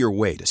easier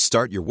way to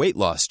start your weight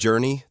loss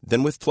journey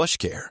than with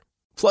PlushCare.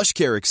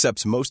 PlushCare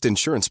accepts most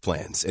insurance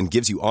plans and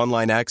gives you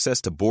online access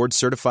to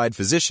board-certified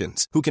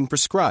physicians who can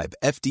prescribe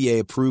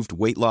FDA-approved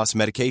weight loss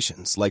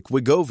medications like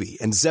Wegovy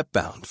and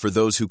Zepbound for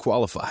those who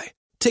qualify.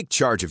 Take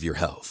charge of your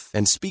health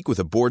and speak with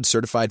a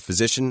board-certified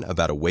physician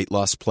about a weight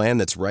loss plan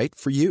that's right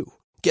for you.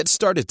 Get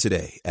started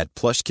today at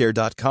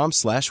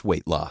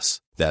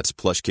plushcare.com/weight-loss. That's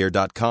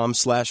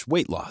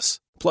plushcare.com/weight-loss.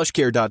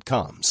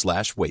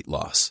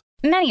 plushcare.com/weight-loss.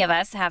 Many of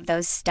us have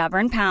those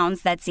stubborn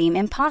pounds that seem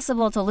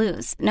impossible to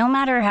lose, no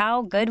matter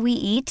how good we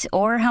eat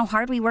or how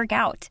hard we work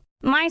out.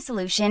 My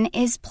solution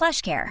is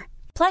PlushCare.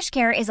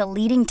 PlushCare is a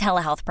leading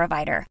telehealth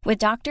provider with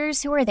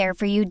doctors who are there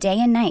for you day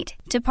and night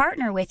to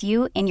partner with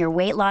you in your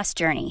weight loss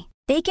journey.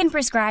 They can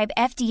prescribe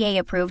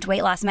FDA-approved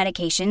weight loss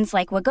medications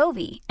like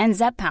Wegovy and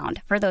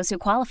Zepbound for those who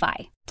qualify.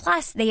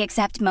 Plus, they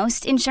accept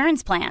most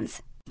insurance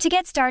plans. To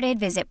get started,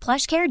 visit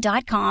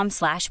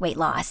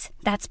plushcare.com/weight-loss.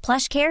 That's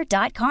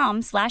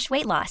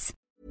plushcare.com/weight-loss.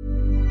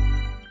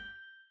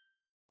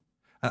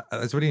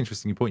 That's a really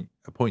interesting point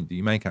that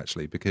you make,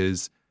 actually,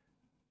 because,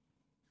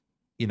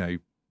 you know,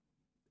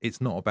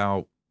 it's not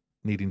about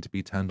needing to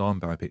be turned on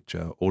by a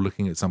picture or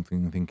looking at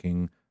something and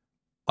thinking,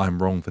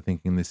 I'm wrong for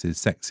thinking this is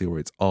sexy or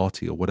it's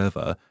arty or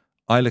whatever.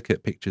 I look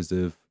at pictures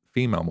of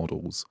female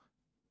models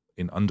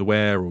in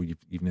underwear, or you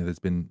know, there's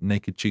been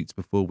naked shoots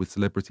before with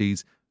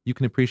celebrities. You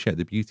can appreciate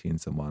the beauty in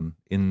someone,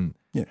 in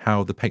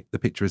how the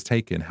picture is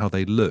taken, how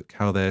they look,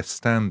 how they're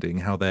standing,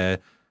 how they're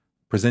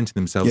presenting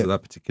themselves at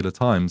that particular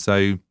time.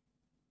 So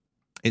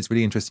it's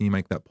really interesting you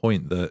make that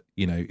point that,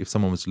 you know, if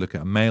someone was to look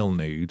at a male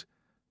nude,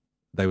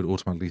 they would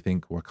automatically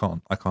think, well,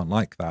 I can't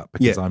like that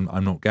because I'm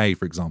not gay,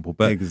 for example.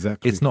 But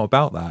it's not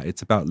about that.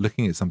 It's about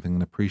looking at something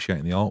and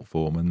appreciating the art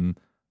form and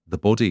the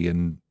body.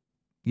 And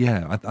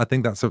I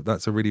think that's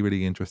a really,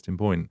 really interesting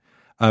point.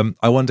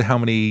 I wonder how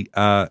many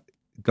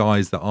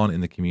guys that aren't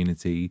in the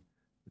community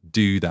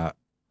do that,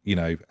 you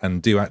know,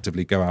 and do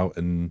actively go out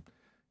and,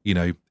 you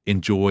know,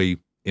 enjoy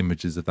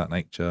images of that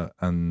nature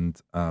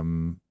and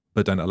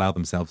but don't allow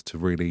themselves to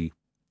really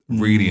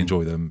really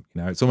enjoy them.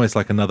 You know, it's almost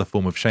like another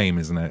form of shame,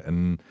 isn't it?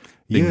 And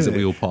things that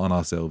we all put on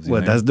ourselves.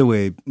 Well, you know? that's the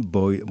way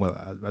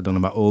I don't know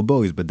about all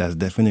boys, but that's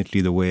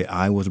definitely the way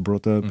I was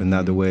brought up, and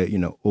not the way,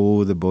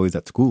 all the boys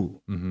at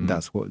school.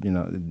 That's what,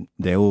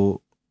 they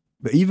all,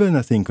 but even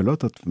I think a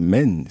lot of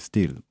men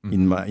still,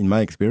 in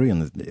my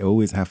experience, they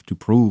always have to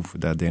prove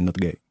that they're not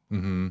gay.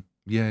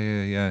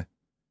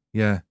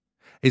 Yeah.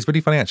 It's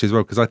really funny actually as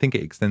well, because I think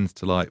it extends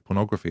to like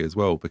pornography as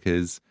well,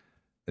 because,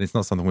 and it's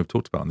not something we've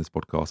talked about on this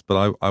podcast,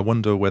 but I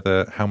wonder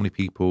how many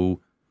people,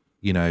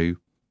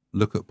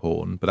 look at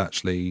porn, but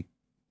actually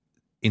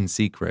in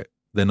secret,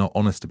 they're not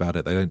honest about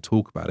it. They don't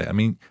talk about it. I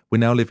mean, we're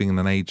now living in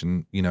an age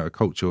and, a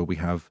culture where we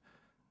have,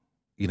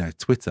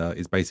 Twitter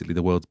is basically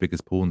the world's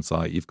biggest porn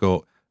site. You've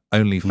got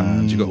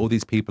OnlyFans, you've got all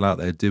these people out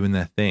there doing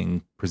their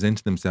thing,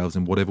 presenting themselves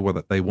in whatever way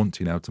that they want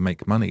to now to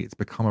make money. It's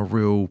become a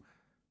real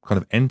kind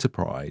of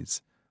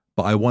enterprise.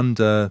 But I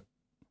wonder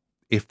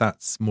if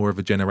that's more of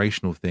a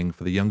generational thing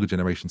for the younger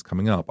generations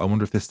coming up. I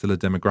wonder if there's still a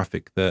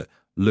demographic that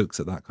looks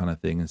at that kind of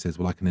thing and says,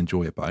 well, I can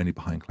enjoy it, but only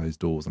behind closed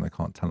doors, and I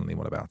can't tell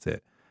anyone about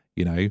it,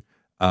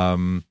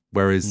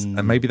 whereas,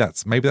 and maybe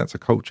that's a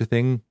culture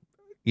thing,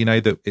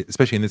 that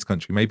especially in this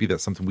country, maybe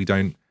that's something we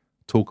don't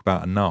talk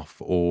about enough,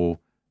 or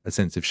a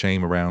sense of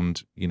shame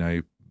around,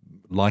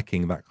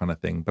 liking that kind of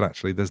thing. But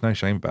actually there's no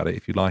shame about it.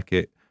 If you like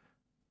it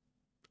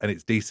and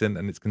it's decent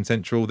and it's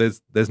consensual,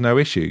 there's no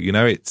issue,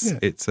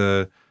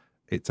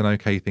 it's an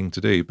okay thing to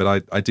do.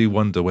 But I do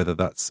wonder whether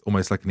that's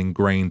almost like an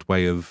ingrained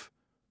way of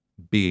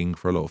being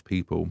for a lot of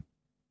people.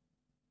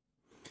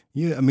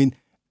 Yeah, I mean,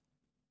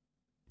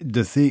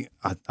 the thing,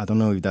 I don't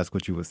know if that's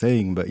what you were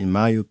saying, but in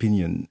my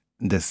opinion,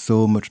 there's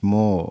so much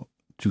more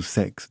to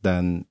sex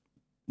than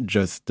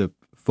just the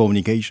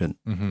fornication.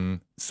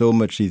 So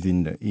much is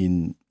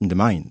in the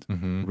mind,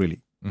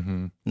 really.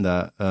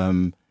 That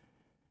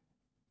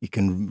it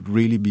can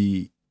really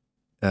be.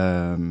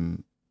 I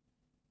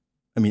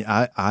mean,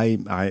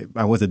 I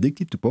was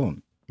addicted to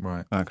porn,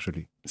 right?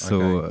 Actually,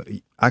 so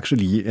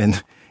actually,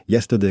 and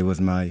yesterday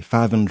was my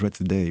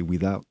 500th day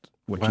without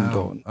watching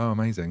porn. Oh,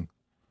 amazing!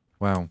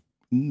 Wow,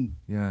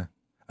 yeah,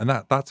 and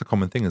that's a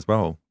common thing as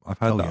well. I've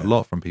heard that a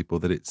lot from people,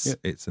 that it's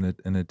an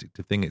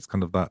addictive thing. It's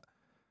kind of that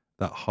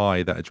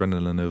high, that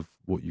adrenaline of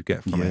what you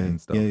get from it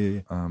and stuff.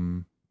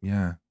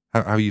 Yeah.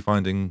 How are you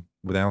finding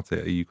without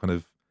it? Are you kind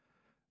of,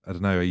 I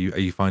don't know, are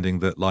you finding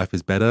that life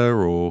is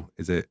better, or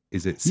is it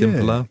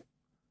simpler?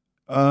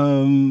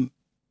 I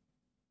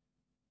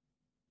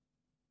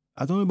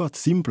don't know about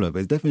simpler, but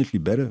it's definitely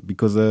better,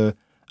 because I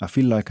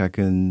feel like I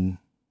can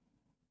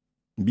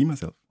be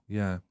myself.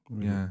 Yeah.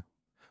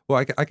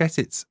 Well, I guess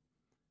it's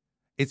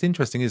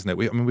interesting, isn't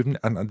it?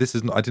 And this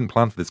is not, I didn't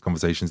plan for this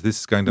conversation, so this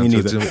is going down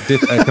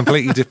to a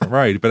completely different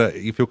road. But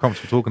you feel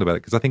comfortable talking about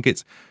it, because I think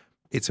it's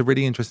a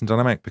really interesting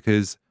dynamic,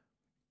 because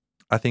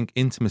I think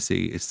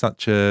intimacy is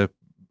such a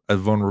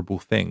vulnerable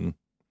thing,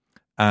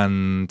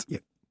 and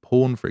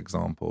porn, for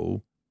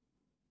example,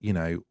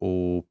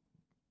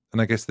 and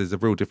I guess there's a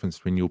real difference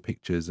between your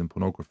pictures and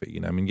pornography.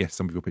 I mean, yes,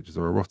 some of your pictures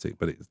are erotic,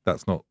 but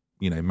that's not,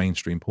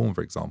 mainstream porn,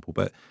 for example.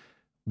 But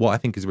what I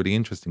think is really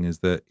interesting is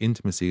that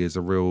intimacy is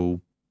a real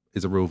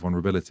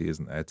vulnerability,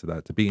 isn't there, to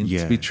that, to be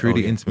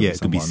truly intimate with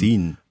someone. To be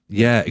seen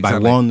exactly. by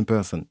one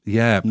person.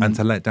 And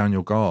to let down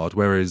your guard.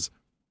 Whereas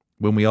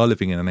when we are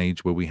living in an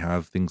age where we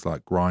have things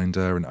like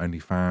Grindr and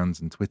OnlyFans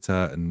and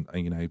Twitter and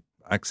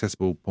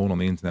accessible porn on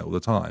the internet all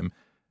the time,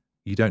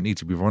 you don't need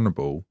to be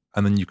vulnerable,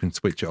 and then you can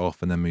switch it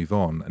off and then move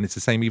on. And it's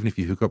the same even if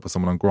you hook up with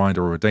someone on Grindr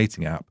or a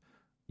dating app.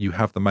 You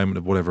have the moment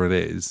of whatever it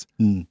is,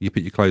 you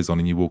put your clothes on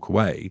and you walk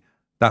away.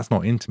 That's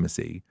not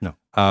intimacy. No.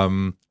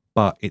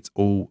 But it's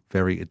all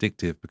very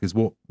addictive, because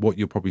what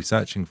you're probably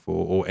searching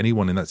for, or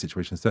anyone in that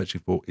situation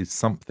searching for, is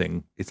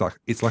something. It's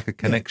like a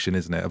connection,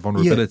 isn't it? A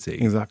vulnerability.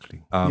 Yeah,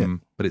 exactly.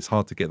 But it's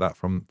hard to get that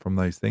from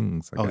those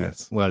things, I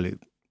guess. Yeah. Well,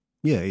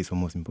 it's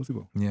almost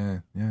impossible. Yeah.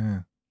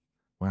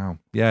 Wow.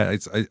 Yeah,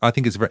 I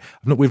think it's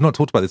we've not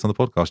talked about this on the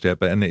podcast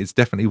yet, and it's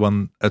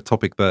definitely a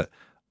topic that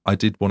I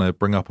did want to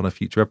bring up on a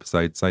future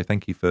episode. So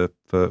thank you for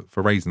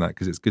raising that,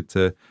 because it's good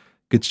to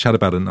chat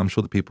about it, and I'm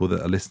sure the people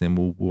that are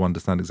listening will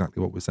understand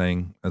exactly what we're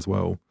saying as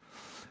well.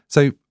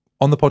 So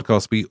on the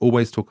podcast, we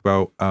always talk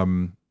about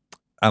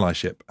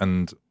allyship,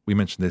 and we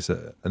mentioned this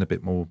in a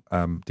bit more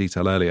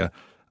detail earlier.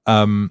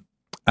 And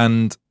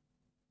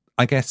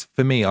I guess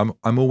for me, I'm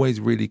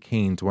always really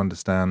keen to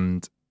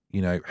understand,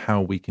 how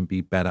we can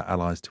be better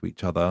allies to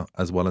each other,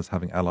 as well as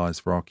having allies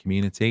for our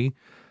community.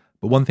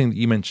 But one thing that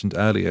you mentioned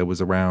earlier was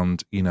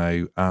around,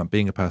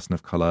 being a person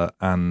of color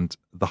and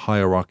the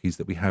hierarchies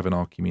that we have in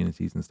our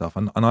communities and stuff.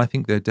 And I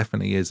think there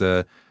definitely is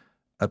a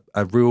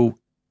real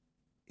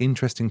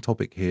interesting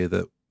topic here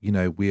that,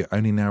 we're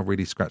only now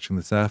really scratching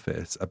the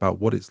surface about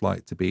what it's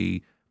like to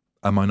be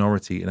a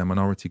minority in a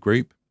minority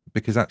group.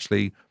 Because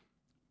actually,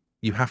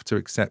 you have to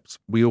accept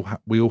we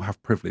all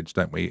have privilege,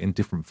 don't we, in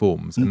different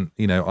forms. And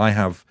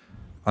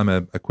I'm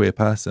a queer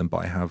person, but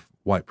I have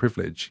white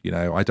privilege.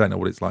 I don't know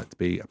what it's like to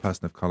be a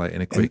person of color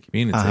in a queer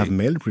community. I have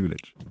male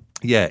privilege.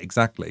 Yeah,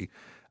 exactly.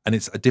 and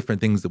it's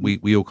different things that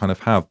we all kind of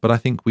have. But I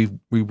think we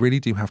really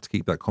do have to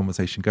keep that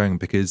conversation going,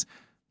 because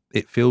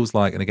it feels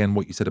like, and again,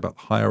 what you said about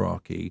the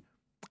hierarchy,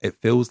 it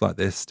feels like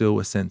there's still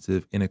a sense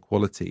of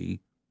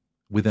inequality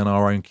within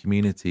our own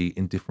community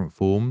in different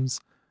forms.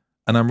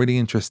 And I'm really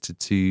interested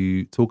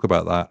to talk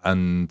about that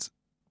and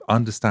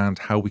understand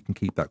how we can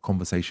keep that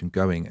conversation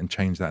going and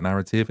change that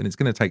narrative. And it's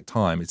going to take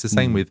time. It's the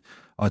same with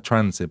our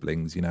trans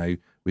siblings. You know,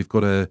 we've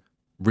got to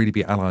really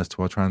be allies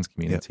to our trans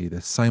community.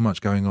 There's so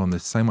much going on.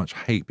 There's so much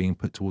hate being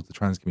put towards the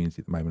trans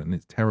community at the moment, and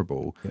it's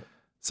terrible.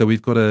 So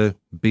we've got to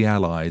be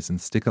allies and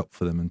stick up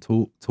for them and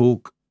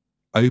talk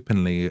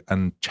openly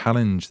and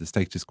challenge the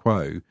status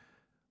quo.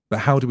 But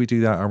how do we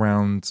do that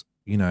around,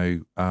 you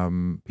know,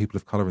 people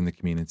of colour in the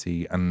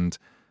community? And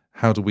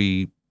how do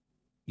we,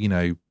 you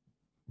know,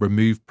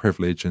 remove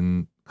privilege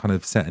and kind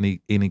of set an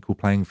unequal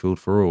playing field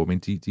for all? I mean,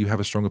 do you have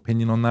a strong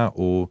opinion on that,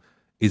 or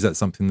is that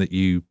something that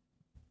you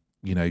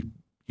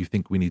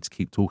think we need to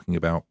keep talking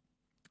about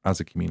as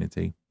a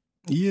community?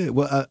 Yeah,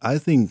 well, I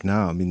think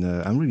now, I mean,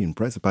 I'm really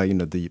impressed by, you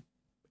know,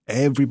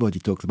 everybody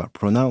talks about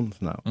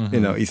pronouns now. You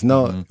know, it's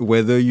not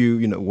whether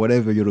you know,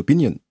 whatever your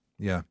opinion,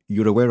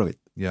 you're aware of it.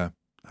 Yeah.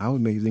 How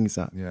amazing is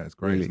that? Yeah, it's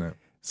great, really. Isn't it?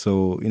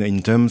 So, you know,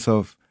 in terms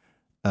of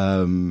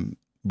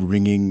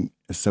bringing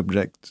a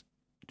subject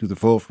to the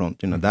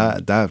forefront, you know,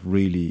 that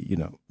really, you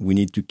know, we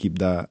need to keep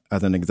that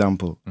as an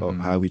example of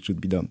how it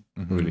should be done,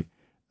 really.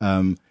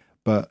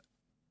 But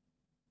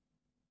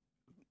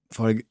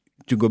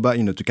to go back,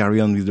 you know, to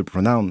carry on with the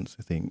pronouns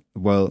thing,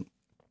 well,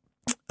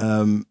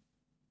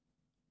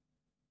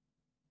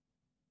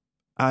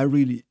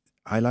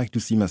 I like to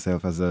see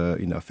myself as a,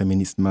 you know, a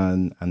feminist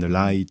man and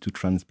ally to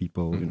trans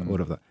people, you know,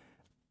 all of that.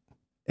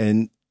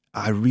 And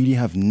I really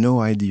have no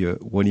idea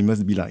what it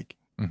must be like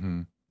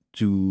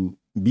to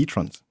be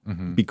trans,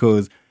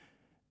 because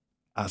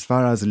as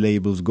far as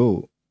labels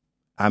go,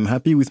 I'm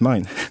happy with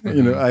mine.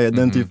 You know, I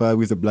identify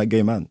with a black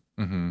gay man,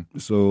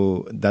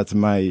 so that's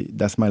my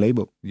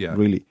label,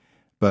 really.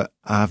 But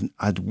I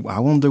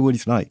wonder what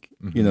it's like,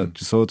 you know,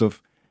 to sort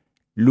of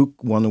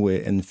look one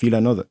way and feel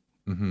another.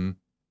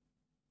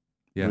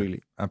 Yeah,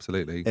 really,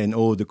 absolutely, and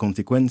all the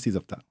consequences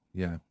of that.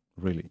 Yeah,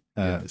 really.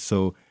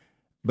 So,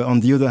 but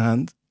on the other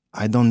hand,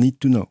 I don't need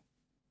to know.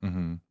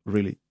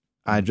 Really,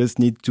 I just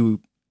need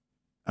to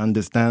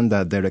understand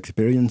that their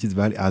experience is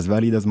as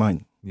valid as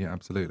mine. Yeah,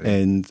 absolutely.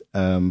 And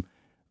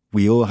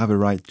we all have a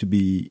right to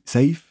be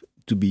safe,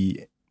 to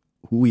be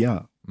who we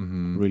are.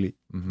 Really,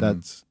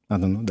 that's, I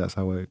don't know. That's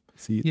how I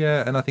see it.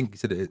 Yeah, and I think you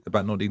said it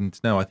about not needing to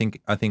know. I think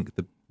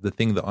the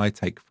thing that I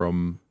take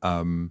from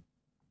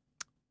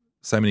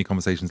so many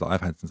conversations that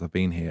I've had since I've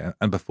been here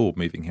and before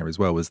moving here as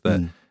well was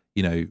that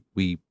you know,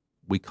 we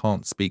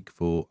can't speak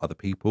for other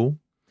people,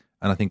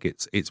 and I think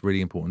it's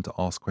really important to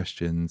ask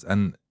questions.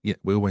 And yeah,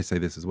 we always say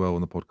this as well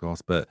on the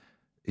podcast, but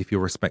if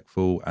you're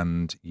respectful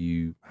and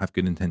you have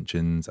good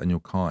intentions and you're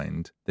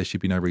kind, there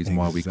should be no reason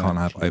why we can't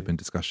have open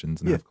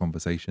discussions and have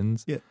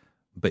conversations.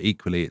 But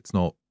equally, it's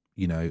not,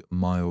 you know,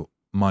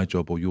 my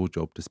job or your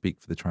job to speak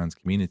for the trans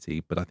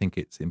community, but I think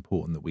it's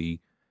important that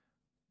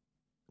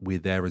we're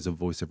there as a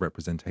voice of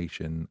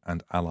representation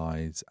and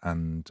allies,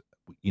 and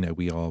you know,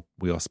 we are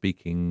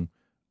speaking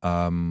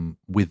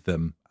with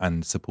them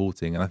and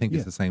supporting. And I think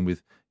it's the same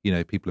with, you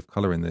know, people of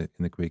color in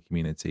the queer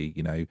community.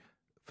 You know,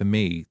 for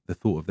me, the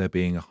thought of there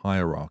being a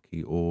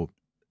hierarchy, or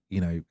you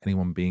know,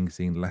 anyone being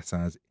seen less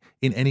as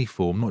in any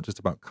form, not just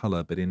about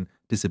color, but in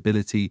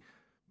disability,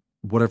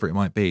 whatever it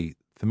might be,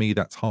 for me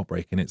that's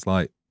heartbreaking. It's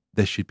like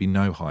there should be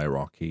no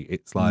hierarchy.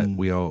 It's like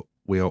we are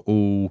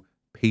all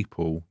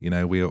people. You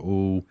know, we are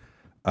all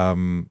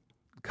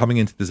coming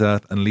into this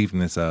earth and leaving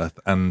this earth,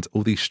 and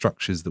all these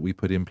structures that we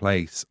put in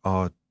place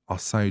are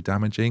so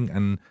damaging.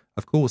 And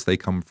of course they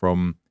come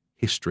from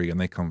history,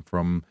 and they come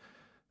from,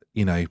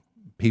 you know,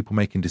 people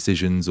making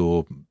decisions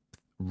or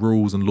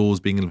rules and laws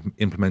being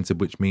implemented,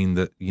 which mean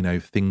that, you know,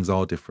 things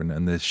are different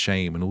and there's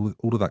shame and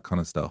all of that kind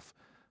of stuff.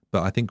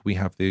 But I think we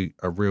have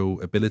a real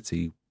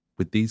ability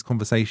with these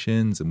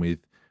conversations and with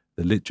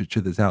the literature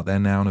that's out there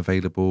now and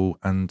available,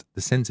 and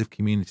the sense of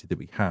community that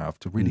we have,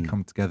 to really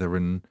come together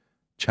and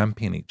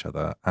champion each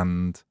other.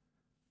 And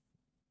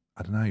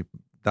I don't know,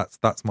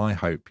 that's my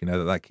hope, you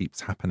know, that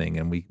keeps happening,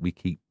 and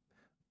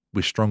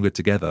we're stronger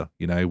together.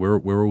 You know,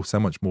 we're all so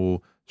much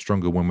more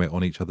stronger when we're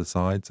on each other's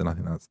sides, and I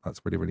think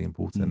that's really, really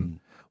important.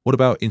 What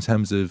about in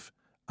terms of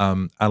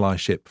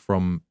allyship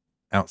from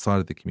outside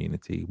of the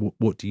community?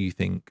 What do you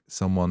think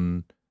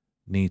someone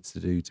needs to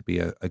do to be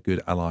a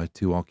good ally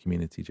to our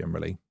community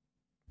generally?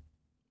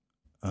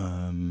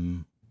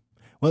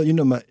 Well, you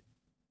know,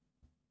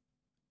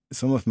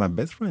 some of my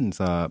best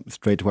friends are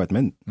straight white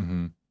men.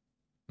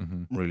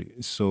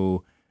 Really.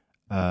 So,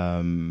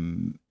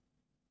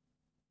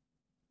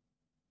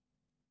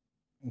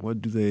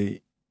 what do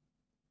they?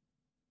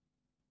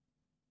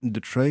 The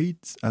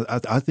traits.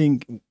 I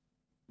think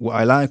what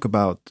I like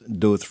about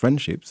those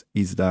friendships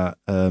is that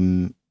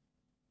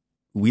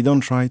we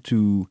don't try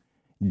to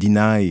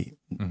deny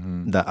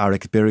that our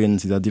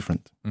experiences are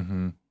different.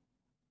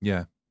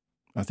 Yeah,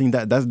 I think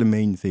that's the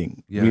main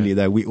thing, really,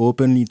 that we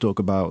openly talk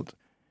about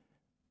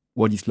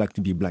what it's like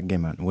to be a black gay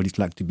man, what it's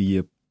like to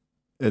be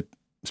a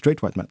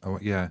straight white man. Oh,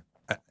 yeah.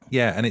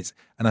 And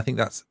I think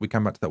we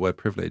come back to that word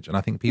privilege. And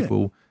I think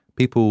people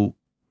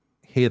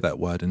hear that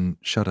word and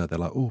shudder. They're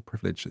like, oh,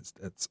 privilege.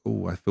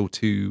 I feel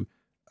too,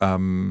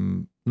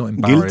 not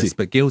embarrassed,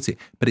 but guilty.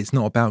 But it's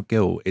not about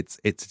guilt. It's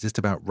just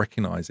about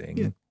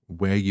recognizing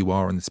where you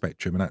are on the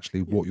spectrum and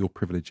actually what your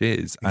privilege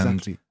is.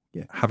 Exactly.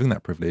 And having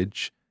that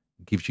privilege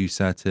gives you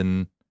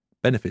certain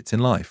benefits in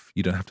life.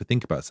 You don't have to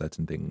think about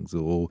certain things,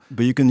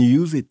 but you can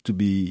use it to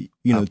be,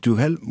 to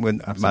help.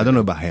 I don't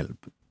know about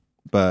help,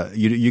 but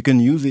you can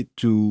use it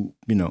to,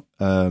 But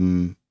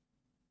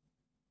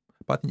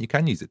I think you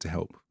can use it to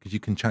help, because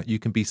you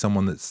can be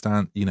someone that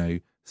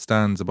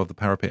stands above the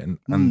parapet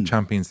and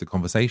champions the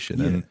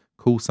conversation and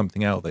calls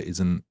something out that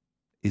isn't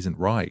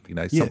right.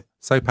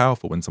 So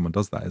powerful when someone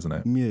does that, isn't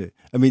it? Yeah.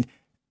 I mean,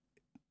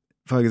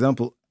 for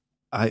example,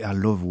 I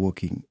love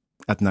walking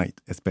at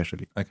night,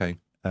 especially. Okay.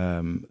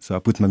 So I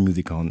put my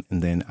music on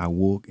and then I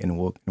walk and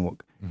walk and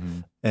walk. Mm-hmm.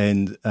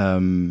 And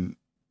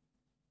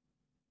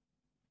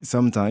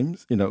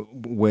sometimes,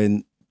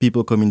 when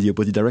people come in the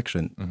opposite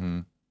direction, mm-hmm.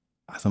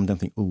 I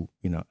sometimes think,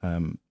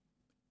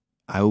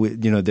 I always,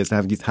 there's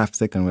have this half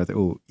second where I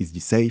think, is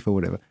this safe or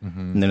whatever? Mm-hmm.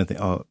 And then I think,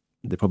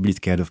 they're probably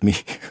scared of me.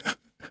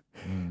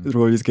 They're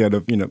probably scared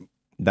of,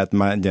 that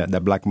man,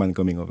 that black man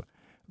coming over.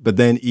 But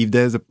then if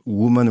there's a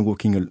woman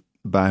walking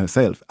by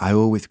herself, I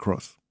always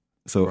cross.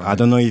 So right. I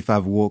don't know if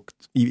I've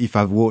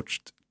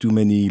watched too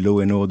many Law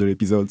and Order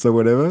episodes or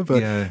whatever,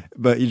 but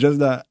it's just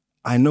that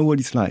I know what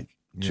it's like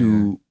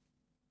to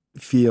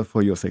fear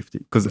for your safety.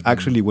 Because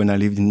actually, when I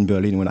lived in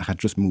Berlin, when I had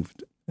just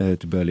moved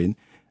to Berlin,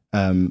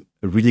 a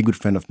really good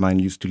friend of mine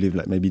used to live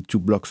like maybe 2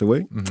 blocks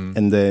away,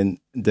 and then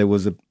there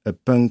was a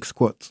punk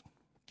squat,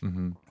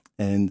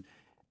 and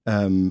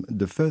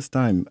the first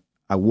time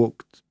I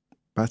walked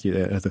past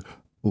it, I thought,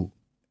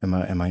 Am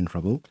I in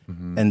trouble?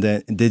 And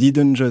then they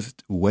didn't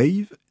just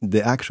wave;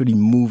 they actually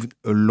moved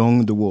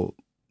along the wall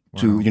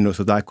to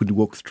so that I could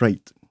walk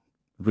straight,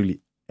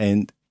 really.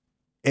 And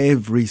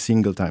every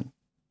single time,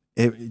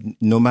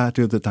 no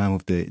matter the time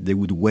of day, they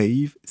would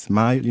wave,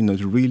 smile,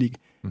 to really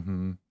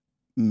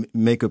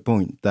make a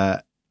point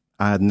that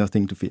I had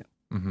nothing to fear.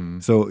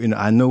 So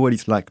I know what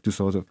it's like to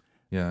sort of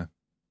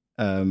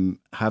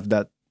have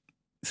that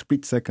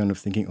split second of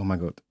thinking, oh my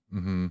God,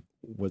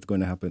 what's going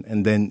to happen,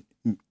 and then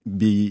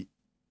be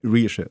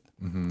reassured.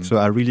 So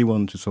I really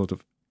want to sort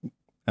of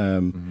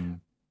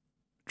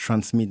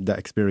transmit that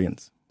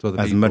experience to other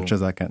as people. much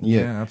as I can.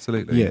 Yeah,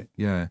 absolutely.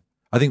 Yeah.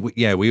 I think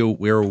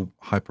we're all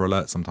hyper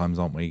alert sometimes,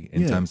 aren't we?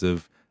 In terms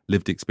of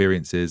lived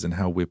experiences and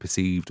how we're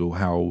perceived or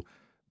how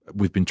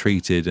we've been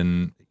treated.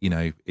 And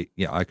I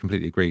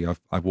completely agree.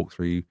 I've walked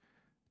through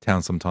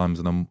town sometimes,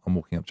 and I'm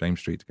walking up James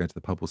Street to go to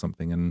the pub or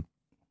something, and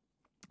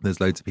there's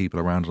loads of people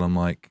around, and I'm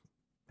like,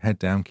 head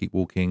down, keep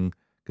walking,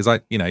 because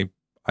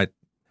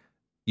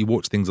you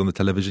watch things on the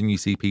television, you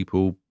see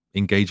people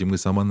engaging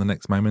with someone, the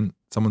next moment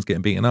someone's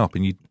getting beaten up,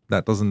 and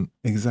that doesn't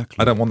exactly.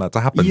 I don't want that to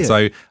happen.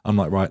 So I'm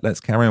like, right,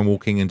 let's carry on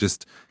walking and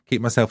just keep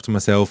myself to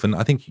myself. And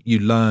I think you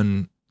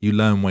learn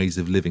ways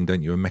of living,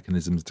 don't you, and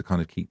mechanisms to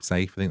kind of keep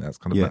safe. I think that's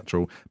kind of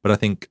natural. But I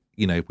think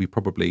we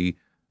probably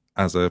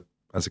as a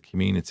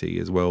community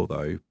as well,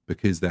 though,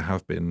 because there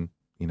have been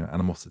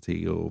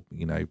animosity or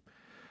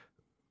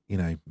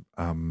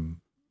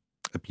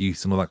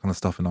abuse and all that kind of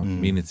stuff in our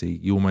community,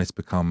 you almost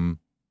become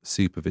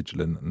super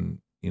vigilant and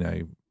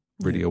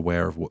really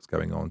aware of what's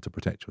going on to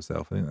protect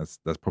yourself. I think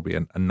that's probably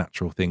a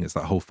natural thing. It's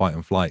that whole fight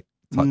and flight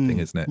type thing,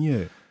 isn't it?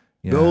 Yeah.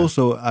 But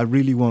also I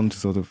really want to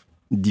sort of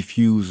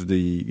diffuse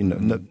the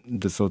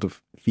the sort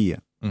of fear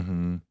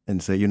and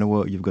say, you know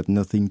what, you've got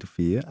nothing to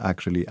fear.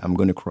 Actually, I'm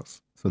going to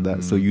cross so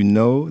that so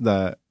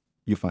that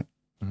you're fine.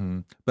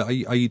 But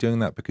are you doing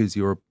that because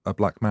you're a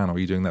black man, or are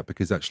you doing that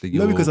because actually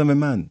you're... No, because I'm a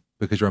man.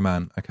 Because you're a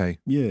man. Okay.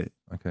 Yeah.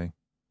 Okay.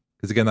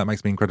 Because again, that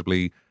makes me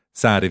incredibly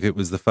sad if it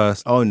was the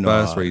first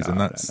reason.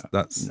 That's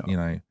But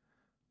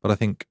I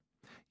think,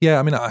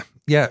 I mean,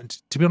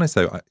 to be honest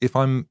though, if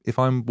I'm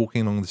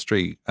walking along the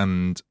street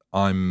and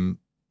I don't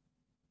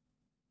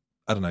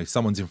know,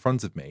 someone's in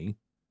front of me,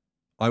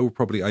 I will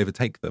probably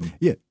overtake them.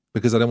 Yeah.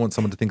 Because I don't want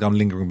someone to think I'm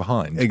lingering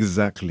behind.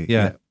 Exactly.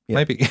 Yeah.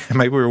 Maybe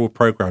we're all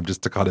programmed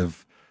just to kind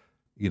of,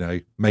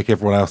 make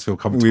everyone else feel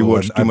comfortable. We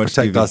watch too much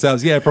protect TV.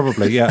 ourselves. Yeah,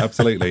 probably. Yeah,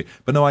 absolutely.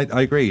 But no, I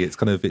agree. It's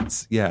kind of,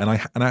 and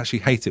I actually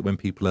hate it when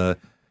people are,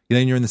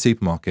 when you're in the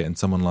supermarket and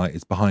someone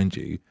is behind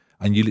you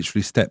and you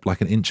literally step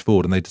like an inch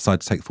forward and they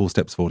decide to take 4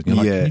 steps forward and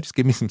you're like, can you just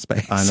give me some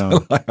space? I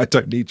know. I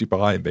don't need you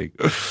behind me.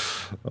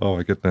 Oh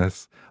my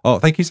goodness. Oh,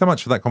 thank you so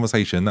much for that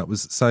conversation. That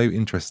was so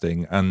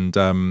interesting. And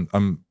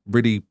I'm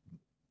really,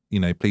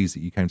 pleased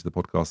that you came to the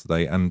podcast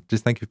today, and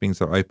just thank you for being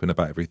so open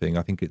about everything.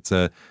 I think it's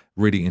a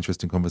really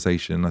interesting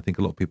conversation. I think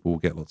a lot of people will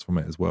get lots from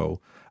it as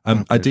well.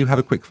 I do have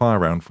a quick fire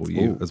round for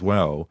you as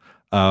well.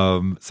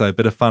 So a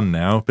bit of fun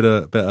now, bit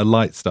of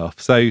light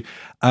stuff. So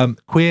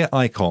queer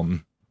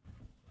icon.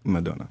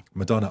 Madonna.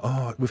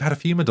 Oh, we've had a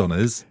few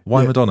Madonnas.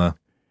 Why Madonna?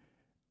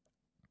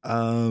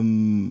 I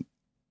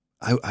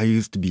I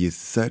used to be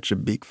such a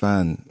big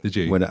fan. Did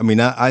you?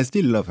 I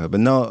still love her, but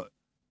not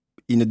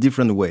in a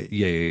different way.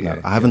 Yeah.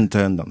 I haven't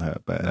turned on her,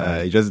 but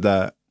it's just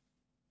that.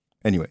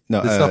 Anyway,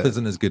 no. The stuff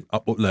isn't as good.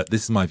 Look,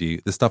 this is my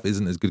view. The stuff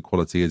isn't as good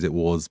quality as it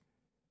was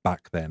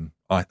back then.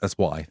 That's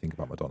what I think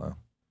about Madonna.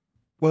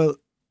 Well,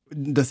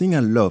 the thing I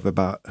love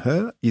about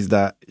her is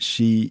that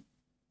she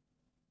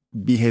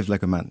behaves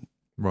like a man.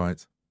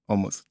 Right.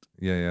 Almost.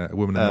 Yeah. A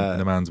woman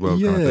in a man's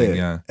world kind of thing,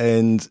 yeah.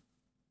 And,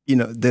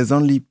 there's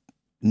only...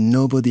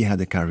 Nobody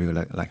had a career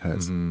like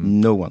hers.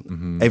 Mm-hmm. No one.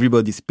 Mm-hmm.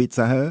 Everybody spits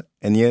at her,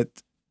 and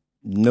yet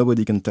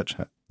nobody can touch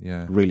her.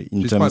 Yeah. Really.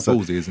 She's quite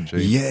ballsy, isn't she?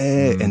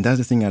 Yeah, and that's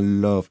the thing I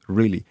love,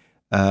 really.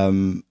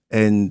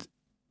 And,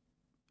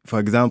 for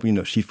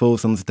example, she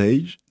falls on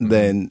stage,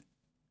 then...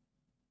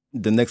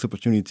 the next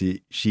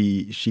opportunity,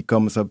 she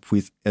comes up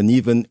with an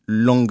even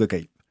longer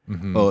cape,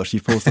 or she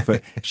falls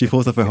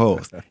off a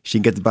horse. She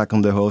gets back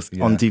on the horse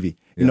on TV.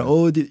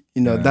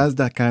 That's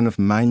that kind of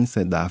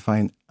mindset that I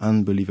find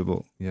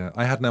unbelievable. Yeah,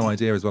 I had no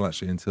idea as well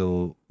actually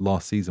until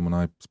last season when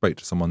I spoke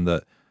to someone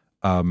that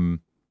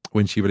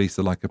when she released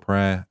the Like a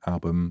Prayer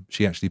album,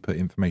 she actually put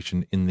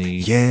information in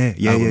the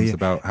albums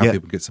about how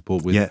people get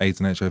support with AIDS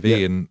and HIV,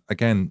 and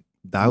again,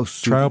 that was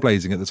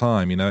trailblazing at the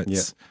time.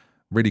 It's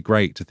really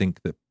great to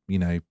think that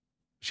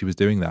she was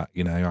doing that.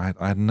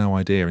 I had no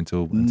idea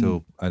until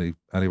early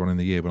on in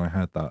the year when I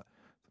heard that.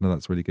 No,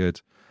 that's really good.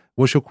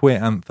 What's your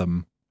queer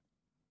anthem?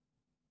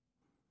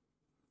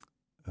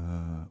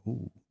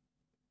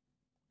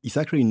 It's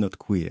actually not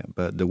queer,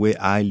 but the way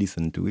I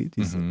listen to it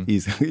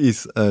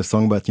is a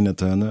song by Tina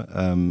Turner,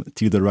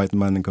 Till the Right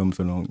Man Comes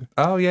Along.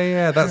 Oh,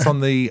 yeah. That's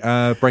on the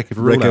Break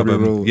Every Rule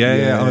album. Rule.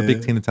 Yeah. I'm a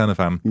big Tina Turner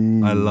fan.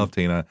 I love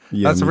Tina.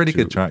 Yeah, that's a really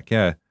good track,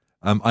 yeah.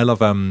 I love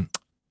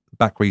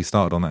Back Where You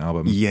Started on that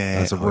album. Yeah.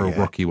 That's a real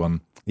rocky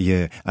one.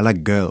 Yeah. I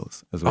like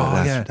Girls as well.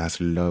 That's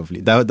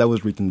lovely. That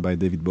was written by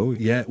David Bowie.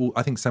 Yeah. Well,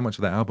 I think so much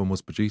of that album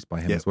was produced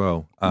by him as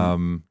well.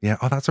 Yeah.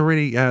 Oh, that's a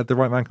really, The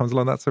Right Man Comes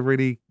Along. That's a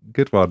really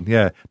good one.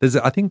 Yeah.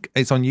 I think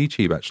it's on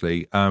YouTube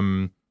actually.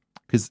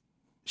 Because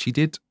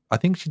I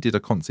think she did a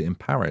concert in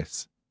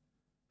Paris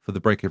for the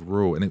Break Every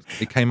Rule, and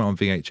it came out on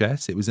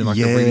VHS. It was in a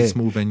really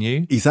small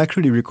venue. It's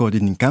actually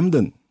recorded in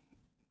Camden.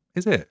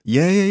 Is it?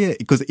 Yeah.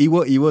 Because it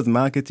was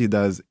marketed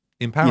as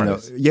in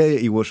Paris.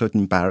 It was shot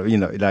in Paris.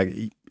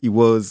 It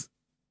was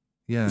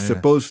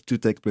supposed to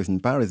take place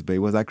in Paris, but it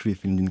was actually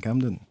filmed in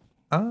Camden.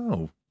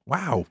 Oh,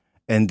 wow!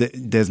 And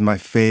there's my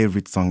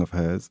favorite song of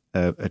hers,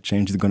 "A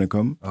Change Is Gonna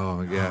Come."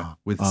 Oh yeah,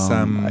 with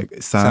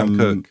Sam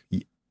Cooke.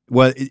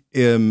 Well,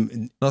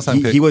 not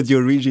Sam Cooke. He was the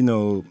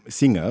original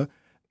singer.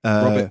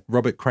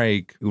 Robert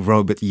Craig.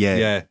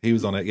 Yeah, he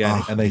was on it.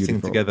 Yeah, and they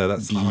beautiful. Sing together.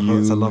 That's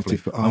lovely.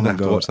 I'm gonna have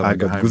to watch that. I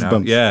got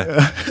goosebumps.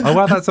 Yeah. Oh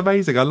wow, that's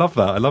amazing. I love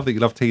that. I love that you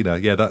love Tina.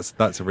 Yeah,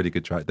 that's a really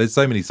good track. There's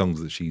so many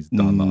songs that she's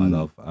done that I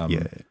love.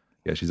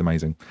 Yeah, she's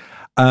amazing.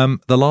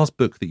 The last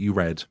book that you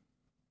read,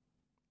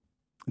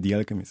 The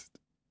Alchemist.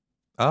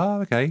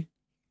 Oh, okay.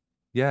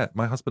 Yeah,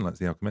 my husband likes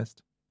The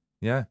Alchemist.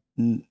 Yeah,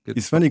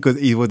 it's funny because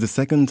it was the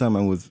second time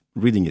I was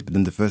reading it, but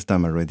then the first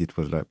time I read it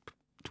was like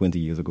 20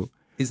 years ago.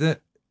 Is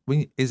it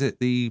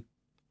the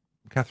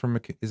Catherine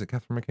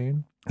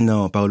McKeown?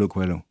 No, Paulo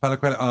Coelho.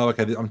 Oh,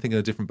 okay. I'm thinking of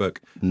a different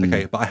book.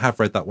 Okay, but I have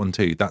read that one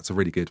too. That's a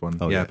really good one.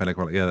 Paulo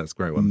Coelho. Yeah, that's a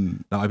great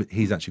one. No,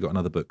 he's actually got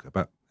another book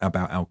about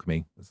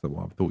alchemy. That's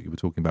what I thought you were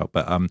talking about.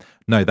 But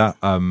no,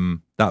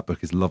 that book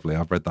is lovely.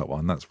 I've read that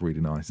one. That's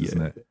really nice,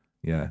 isn't it?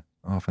 Yeah.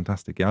 Oh,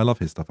 fantastic. Yeah, I love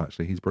his stuff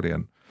actually. He's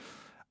brilliant.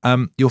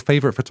 Your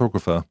favorite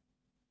photographer?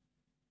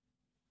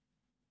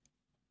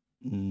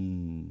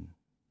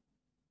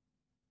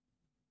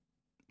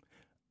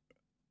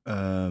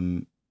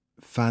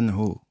 Fan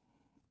Ho.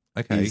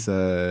 Okay.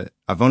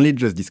 I've only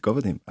just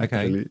discovered him. Okay.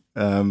 Actually.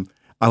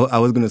 I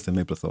was going to say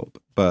Mapplethorpe,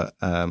 but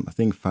I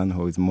think Fan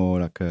Ho is more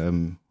like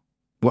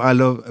what I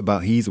love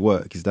about his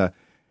work is that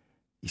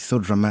he's so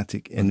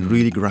dramatic and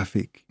really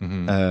graphic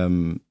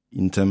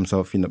in terms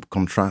of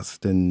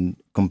contrast and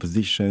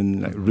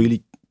composition, like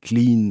really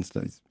clean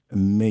stuff. It's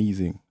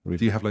amazing. Really.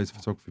 Do you have loads of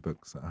photography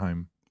books at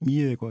home?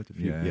 Yeah, quite a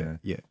few.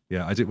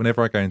 Yeah. I do.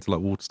 Whenever I go into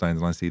like Waterstones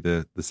and I see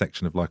the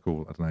section of like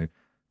all, I don't know,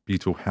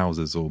 beautiful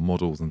houses or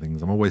models and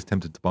things, I'm always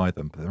tempted to buy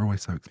them, but they're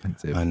always so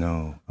expensive. I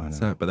know.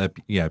 So, but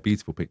they're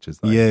beautiful pictures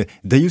though. Yeah,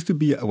 there used to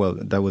be, well,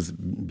 that was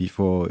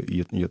before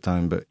your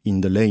time, but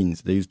in the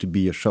lanes there used to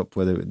be a shop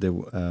where they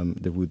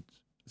would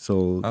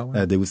sell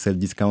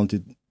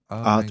discounted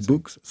art amazing.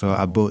 Books. So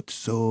I bought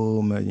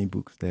so many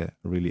books there,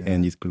 really,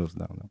 and it's closed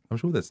down now. I'm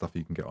sure there's stuff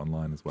you can get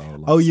online as well.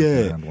 Like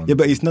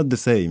but it's not the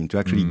same to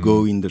actually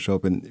go in the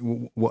shop.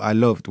 And what I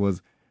loved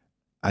was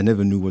I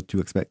never knew what to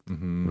expect,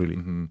 really.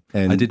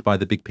 And I did buy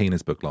the Big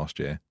Penis book last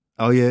year.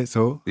 Oh yeah,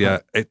 so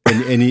yeah,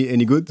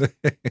 any good?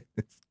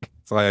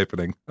 It's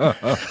eye-opening.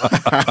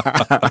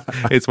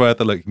 It's worth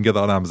a look. You can get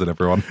that on Amazon,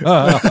 everyone.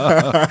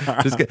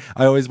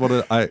 I'm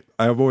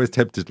always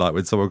tempted, like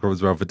when someone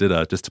comes around for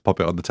dinner, just to pop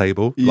it on the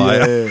table.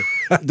 The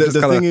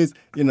thing is,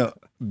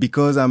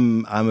 because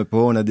I'm a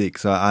porn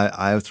addict, so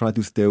I try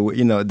to stay away.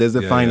 There's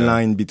a fine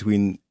line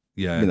between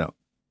male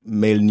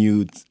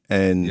nudes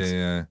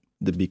and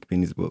the big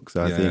penis book.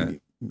 So I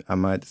think I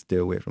might stay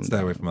away from that. Stay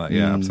away from that.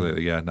 Yeah,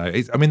 absolutely. Yeah, no.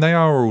 I mean, they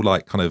are all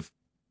like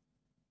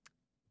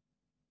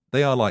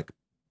they are like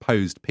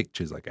posed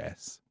pictures, I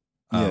guess.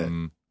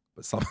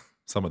 But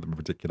some of them are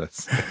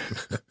ridiculous.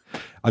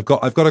 I've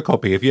got a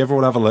copy. If you ever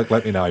want to have a look,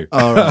 let me know.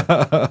 All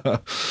right.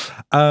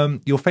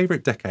 Your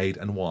favourite decade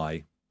and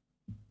why?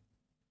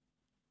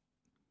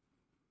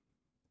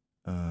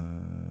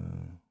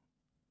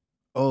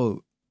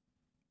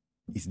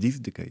 It's this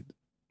decade.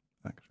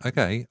 Actually.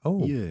 Okay.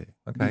 Oh, yeah.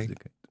 Okay. This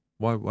decade.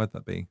 Why'd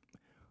that be?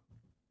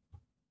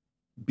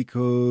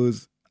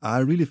 Because I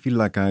really feel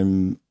like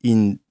I'm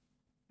in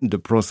the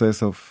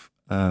process of.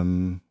 I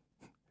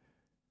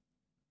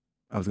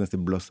was going to say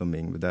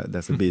blossoming, but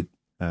that's a bit.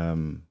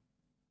 It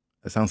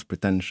sounds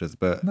pretentious,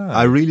 but no.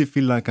 I really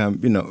feel like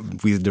I'm,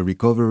 with the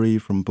recovery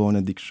from porn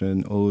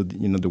addiction, or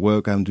the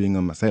work I'm doing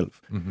on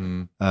myself.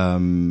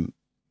 Mm-hmm.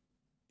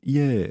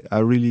 I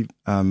really.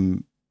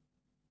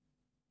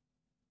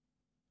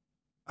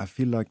 I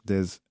feel like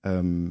there's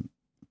a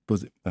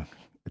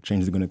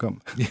change is going to come.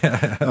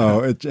 Yeah.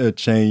 A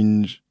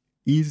change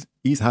is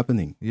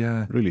happening.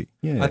 Yeah. Really.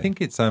 Yeah. I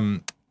think it's I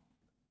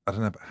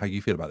don't know how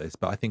you feel about this,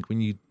 but I think when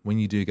you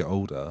do get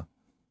older,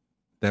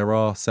 there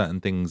are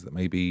certain things that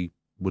maybe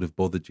would have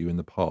bothered you in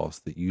the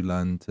past that you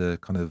learn to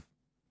kind of,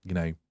 so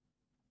I'm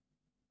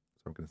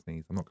going to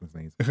sneeze. I'm not going to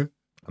sneeze.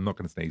 I'm not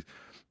going to sneeze.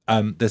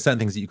 There's certain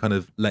things that you kind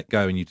of let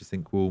go and you just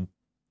think, well,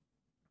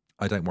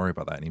 I don't worry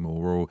about that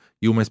anymore. Or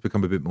you almost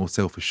become a bit more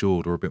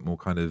self-assured or a bit more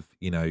kind of,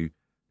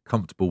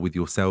 comfortable with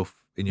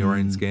yourself in your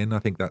own skin. I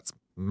think that's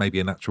maybe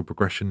a natural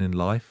progression in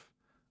life.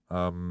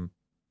 Well,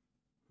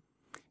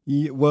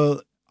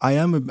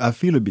 I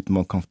feel a bit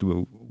more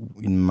comfortable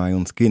in my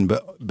own skin,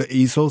 but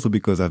it's also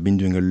because I've been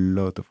doing a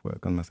lot of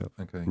work on myself.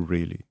 Okay.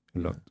 Really, a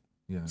lot.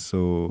 Yeah.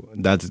 So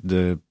that's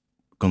the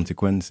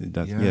consequence.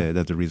 That's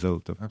the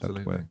result of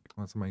that work.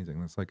 That's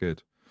amazing. That's so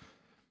good.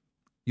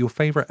 Your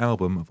favourite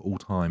album of all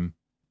time?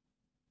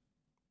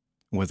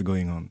 What's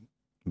Going On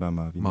by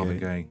Marvin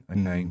Gaye.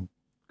 Okay.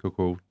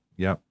 Cool.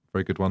 Yeah,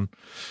 very good one.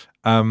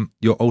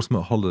 Your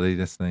ultimate holiday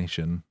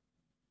destination?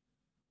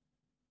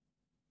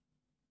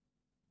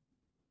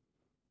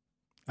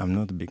 I'm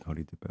not a big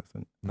holiday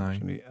person. No,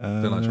 actually.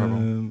 Don't like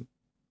travel?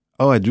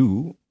 I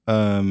do.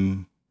 Are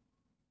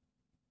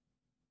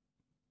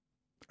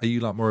you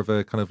like more of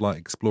a kind of like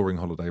exploring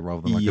holiday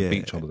rather than like a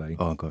beach holiday?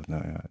 Oh God,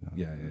 no.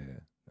 Yeah.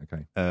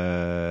 Okay.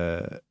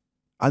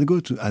 I'd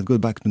go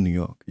back to New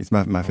York. It's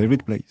my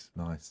favorite place.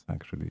 Nice,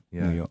 actually.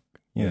 Yeah. New York.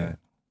 Yeah.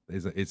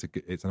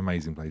 It's an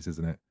amazing place,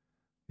 isn't it?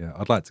 Yeah,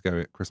 I'd like to go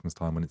at Christmas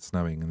time when it's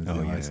snowing and there's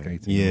ice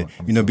skating. Yeah,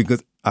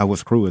 because I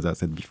was crew, as I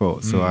said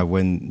before. So I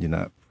went.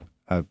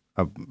 I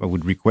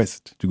would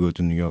request to go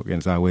to New York,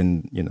 and so I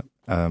went.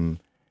 I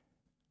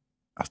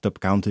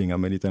stopped counting how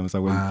many times I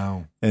went.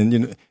 Wow.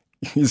 And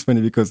it's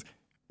funny because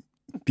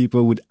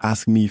people would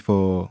ask me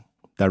for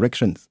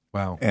directions.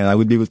 Wow. And I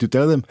would be able to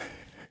tell them.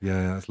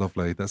 Yeah, that's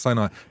lovely. That's so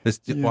nice.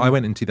 Well, I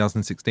went in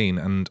 2016,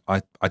 and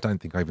I don't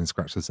think I even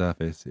scratched the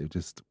surface.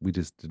 We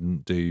just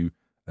didn't do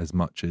as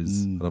much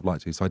as I'd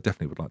like to. So I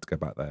definitely would like to go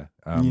back there.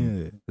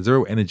 There's a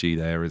real energy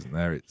there, isn't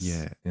there?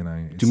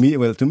 To me,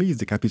 it's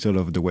the capital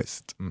of the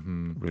West.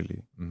 Mm-hmm.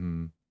 Really.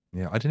 Mm-hmm.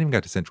 Yeah, I didn't even go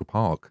to Central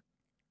Park.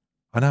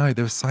 I know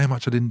there was so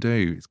much I didn't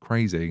do. It's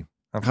crazy.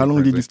 How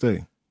long did you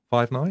stay?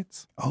 5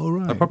 nights. Oh,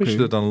 right. I probably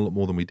should have done a lot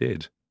more than we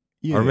did.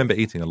 Yeah. I remember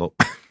eating a lot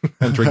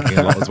and drinking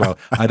a lot as well.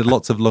 I had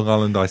lots of Long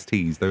Island iced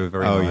teas. They were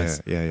very nice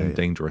and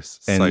dangerous.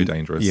 So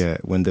dangerous. Yeah,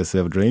 when they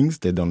serve drinks,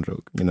 they don't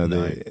joke.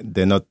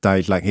 They're not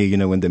tight like, hey,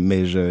 when they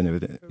measure and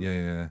everything.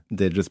 Yeah.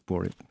 They just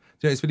pour it.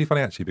 It's really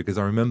funny actually because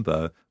I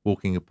remember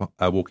walking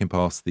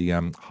past the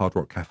Hard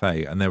Rock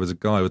Cafe and there was a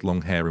guy with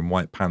long hair in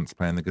white pants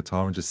playing the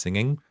guitar and just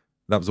singing.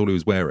 That was all he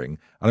was wearing.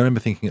 And I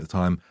remember thinking at the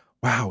time,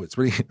 wow, it's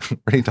really,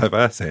 really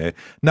diverse here.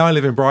 Now I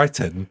live in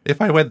Brighton.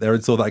 If I went there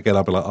and saw that again,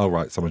 I'd be like, oh,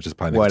 right, someone's just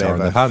playing the guitar in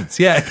their pants.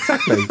 Yeah,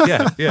 exactly.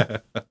 Yeah.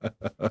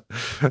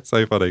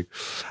 So funny.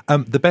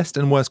 The best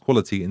and worst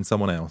quality in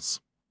someone else?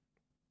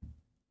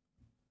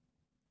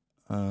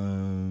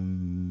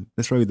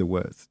 Let's try with the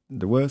worst.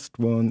 The worst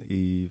one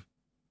is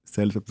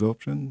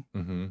self-absorption.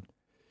 Mm-hmm.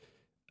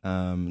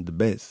 The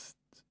best,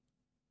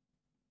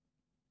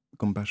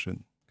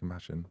 compassion.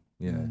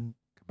 Yeah.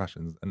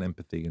 Compassion and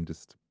empathy and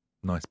just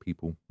nice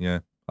people.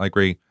 Yeah, I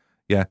agree.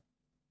 Yeah,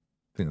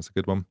 I think that's a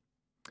good one.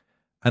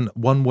 And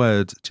one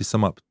word to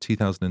sum up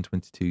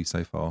 2022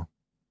 so far.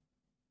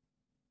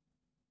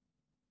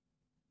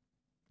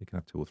 You can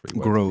have 2 or 3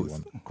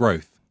 words.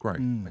 Growth.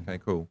 Okay,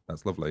 cool.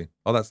 That's lovely.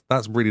 Oh,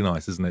 that's really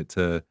nice, isn't it?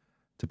 To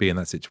be in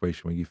that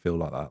situation where you feel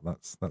like that.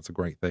 That's a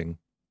great thing.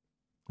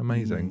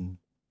 Amazing.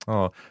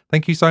 Oh,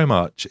 thank you so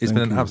much. It's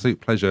been an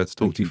absolute pleasure to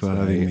talk to you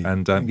today.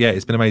 And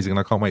it's been amazing. And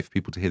I can't wait for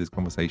people to hear this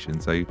conversation.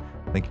 So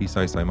thank you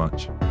so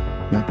much.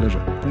 My pleasure.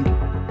 Thank you.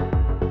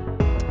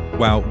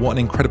 Wow, what an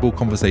incredible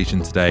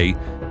conversation today.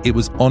 It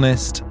was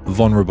honest,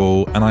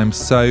 vulnerable, and I'm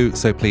so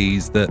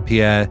pleased that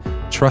Pierre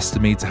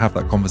trusted me to have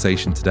that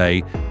conversation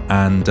today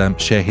and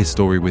share his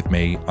story with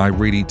me. I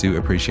really do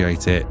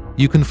appreciate it.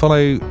 You can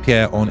follow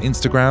Pierre on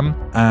Instagram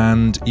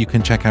and you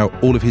can check out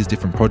all of his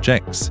different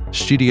projects.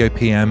 Studio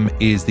PM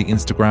is the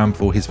Instagram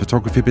for his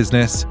photography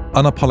business.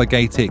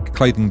 Unapologetic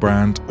clothing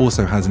brand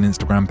also has an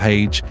Instagram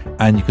page,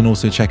 and you can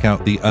also check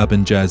out the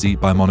Urban Jersey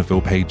by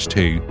Monnerville page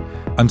too.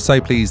 I'm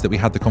so pleased that we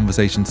had the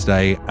conversation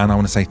today, and I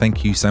want to say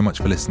thank you so much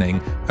for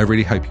listening. I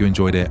really hope you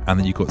enjoyed it and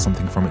that you got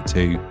something from it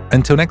too.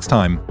 Until next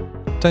time,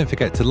 don't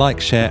forget to like,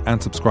 share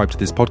and subscribe to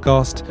this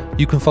podcast.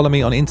 You can follow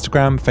me on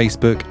Instagram,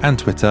 Facebook and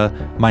Twitter.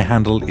 My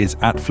handle is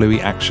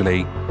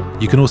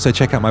 @FlueyActually. You can also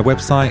check out my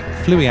website,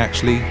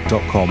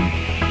 flueyactually.com.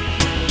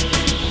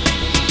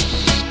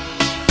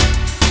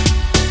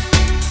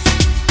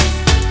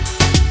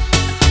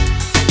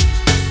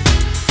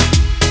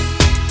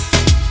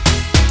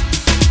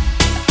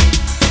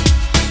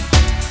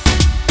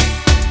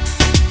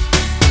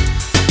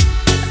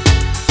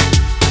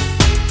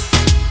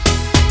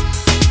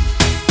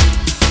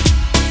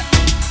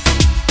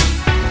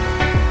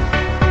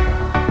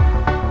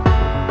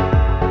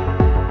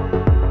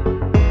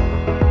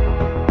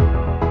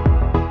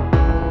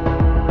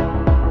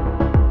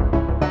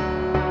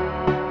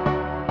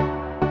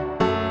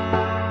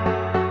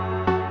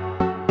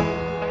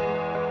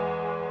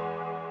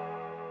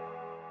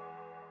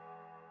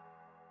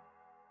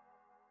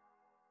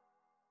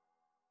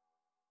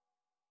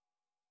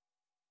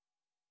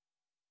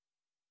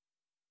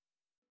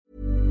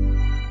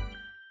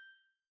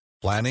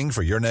 Planning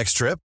for your next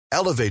trip?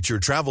 Elevate your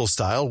travel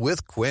style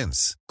with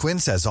Quince.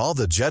 Quince has all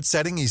the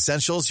jet-setting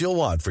essentials you'll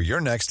want for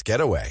your next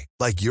getaway,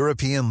 like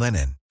European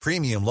linen,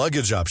 premium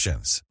luggage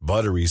options,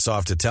 buttery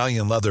soft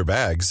Italian leather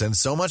bags, and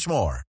so much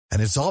more.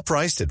 And it's all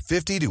priced at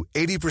 50 to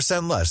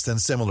 80% less than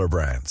similar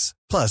brands.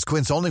 Plus,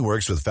 Quince only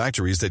works with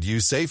factories that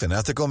use safe and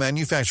ethical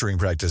manufacturing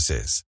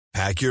practices.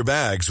 Pack your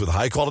bags with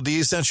high-quality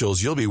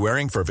essentials you'll be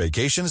wearing for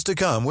vacations to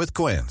come with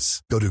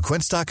Quince. Go to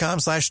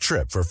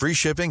quince.com/trip for free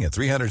shipping and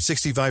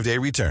 365-day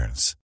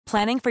returns.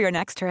 Planning for your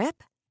next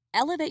trip?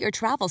 Elevate your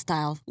travel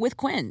style with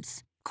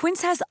Quince.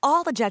 Quince has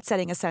all the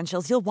jet-setting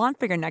essentials you'll want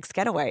for your next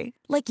getaway,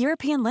 like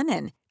European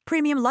linen,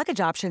 premium luggage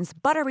options,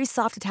 buttery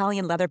soft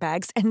Italian leather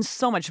bags, and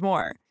so much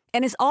more.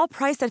 And is all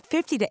priced at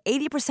 50 to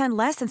 80%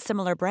 less than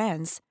similar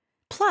brands.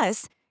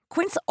 Plus,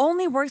 Quince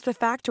only works with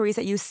factories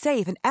that use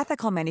safe and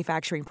ethical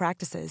manufacturing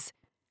practices.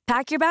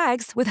 Pack your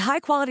bags with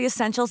high-quality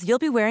essentials you'll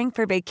be wearing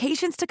for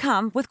vacations to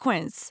come with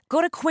Quince.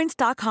 Go to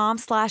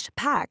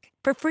quince.com/pack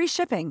for free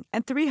shipping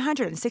and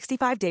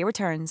 365-day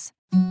returns.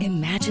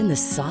 Imagine the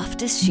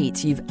softest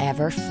sheets you've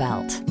ever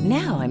felt.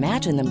 Now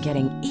imagine them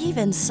getting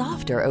even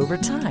softer over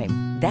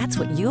time. That's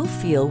what you'll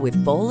feel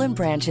with Boll &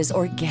 Branch's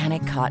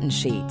organic cotton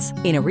sheets.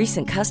 In a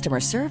recent customer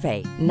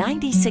survey,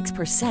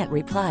 96%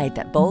 replied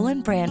that Boll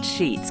 & Branch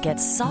sheets get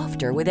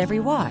softer with every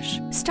wash.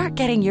 Start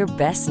getting your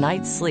best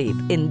night's sleep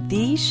in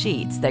these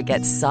sheets that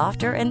get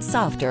softer and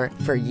softer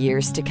for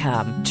years to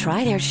come.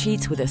 Try their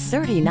sheets with a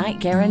 30-night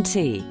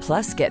guarantee.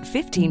 Plus, get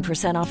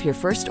 15% off your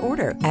first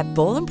order at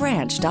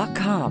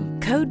bollandbranch.com.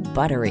 Code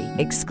BUTTERY.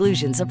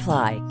 Exclusions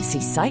apply.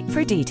 See site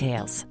for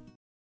details.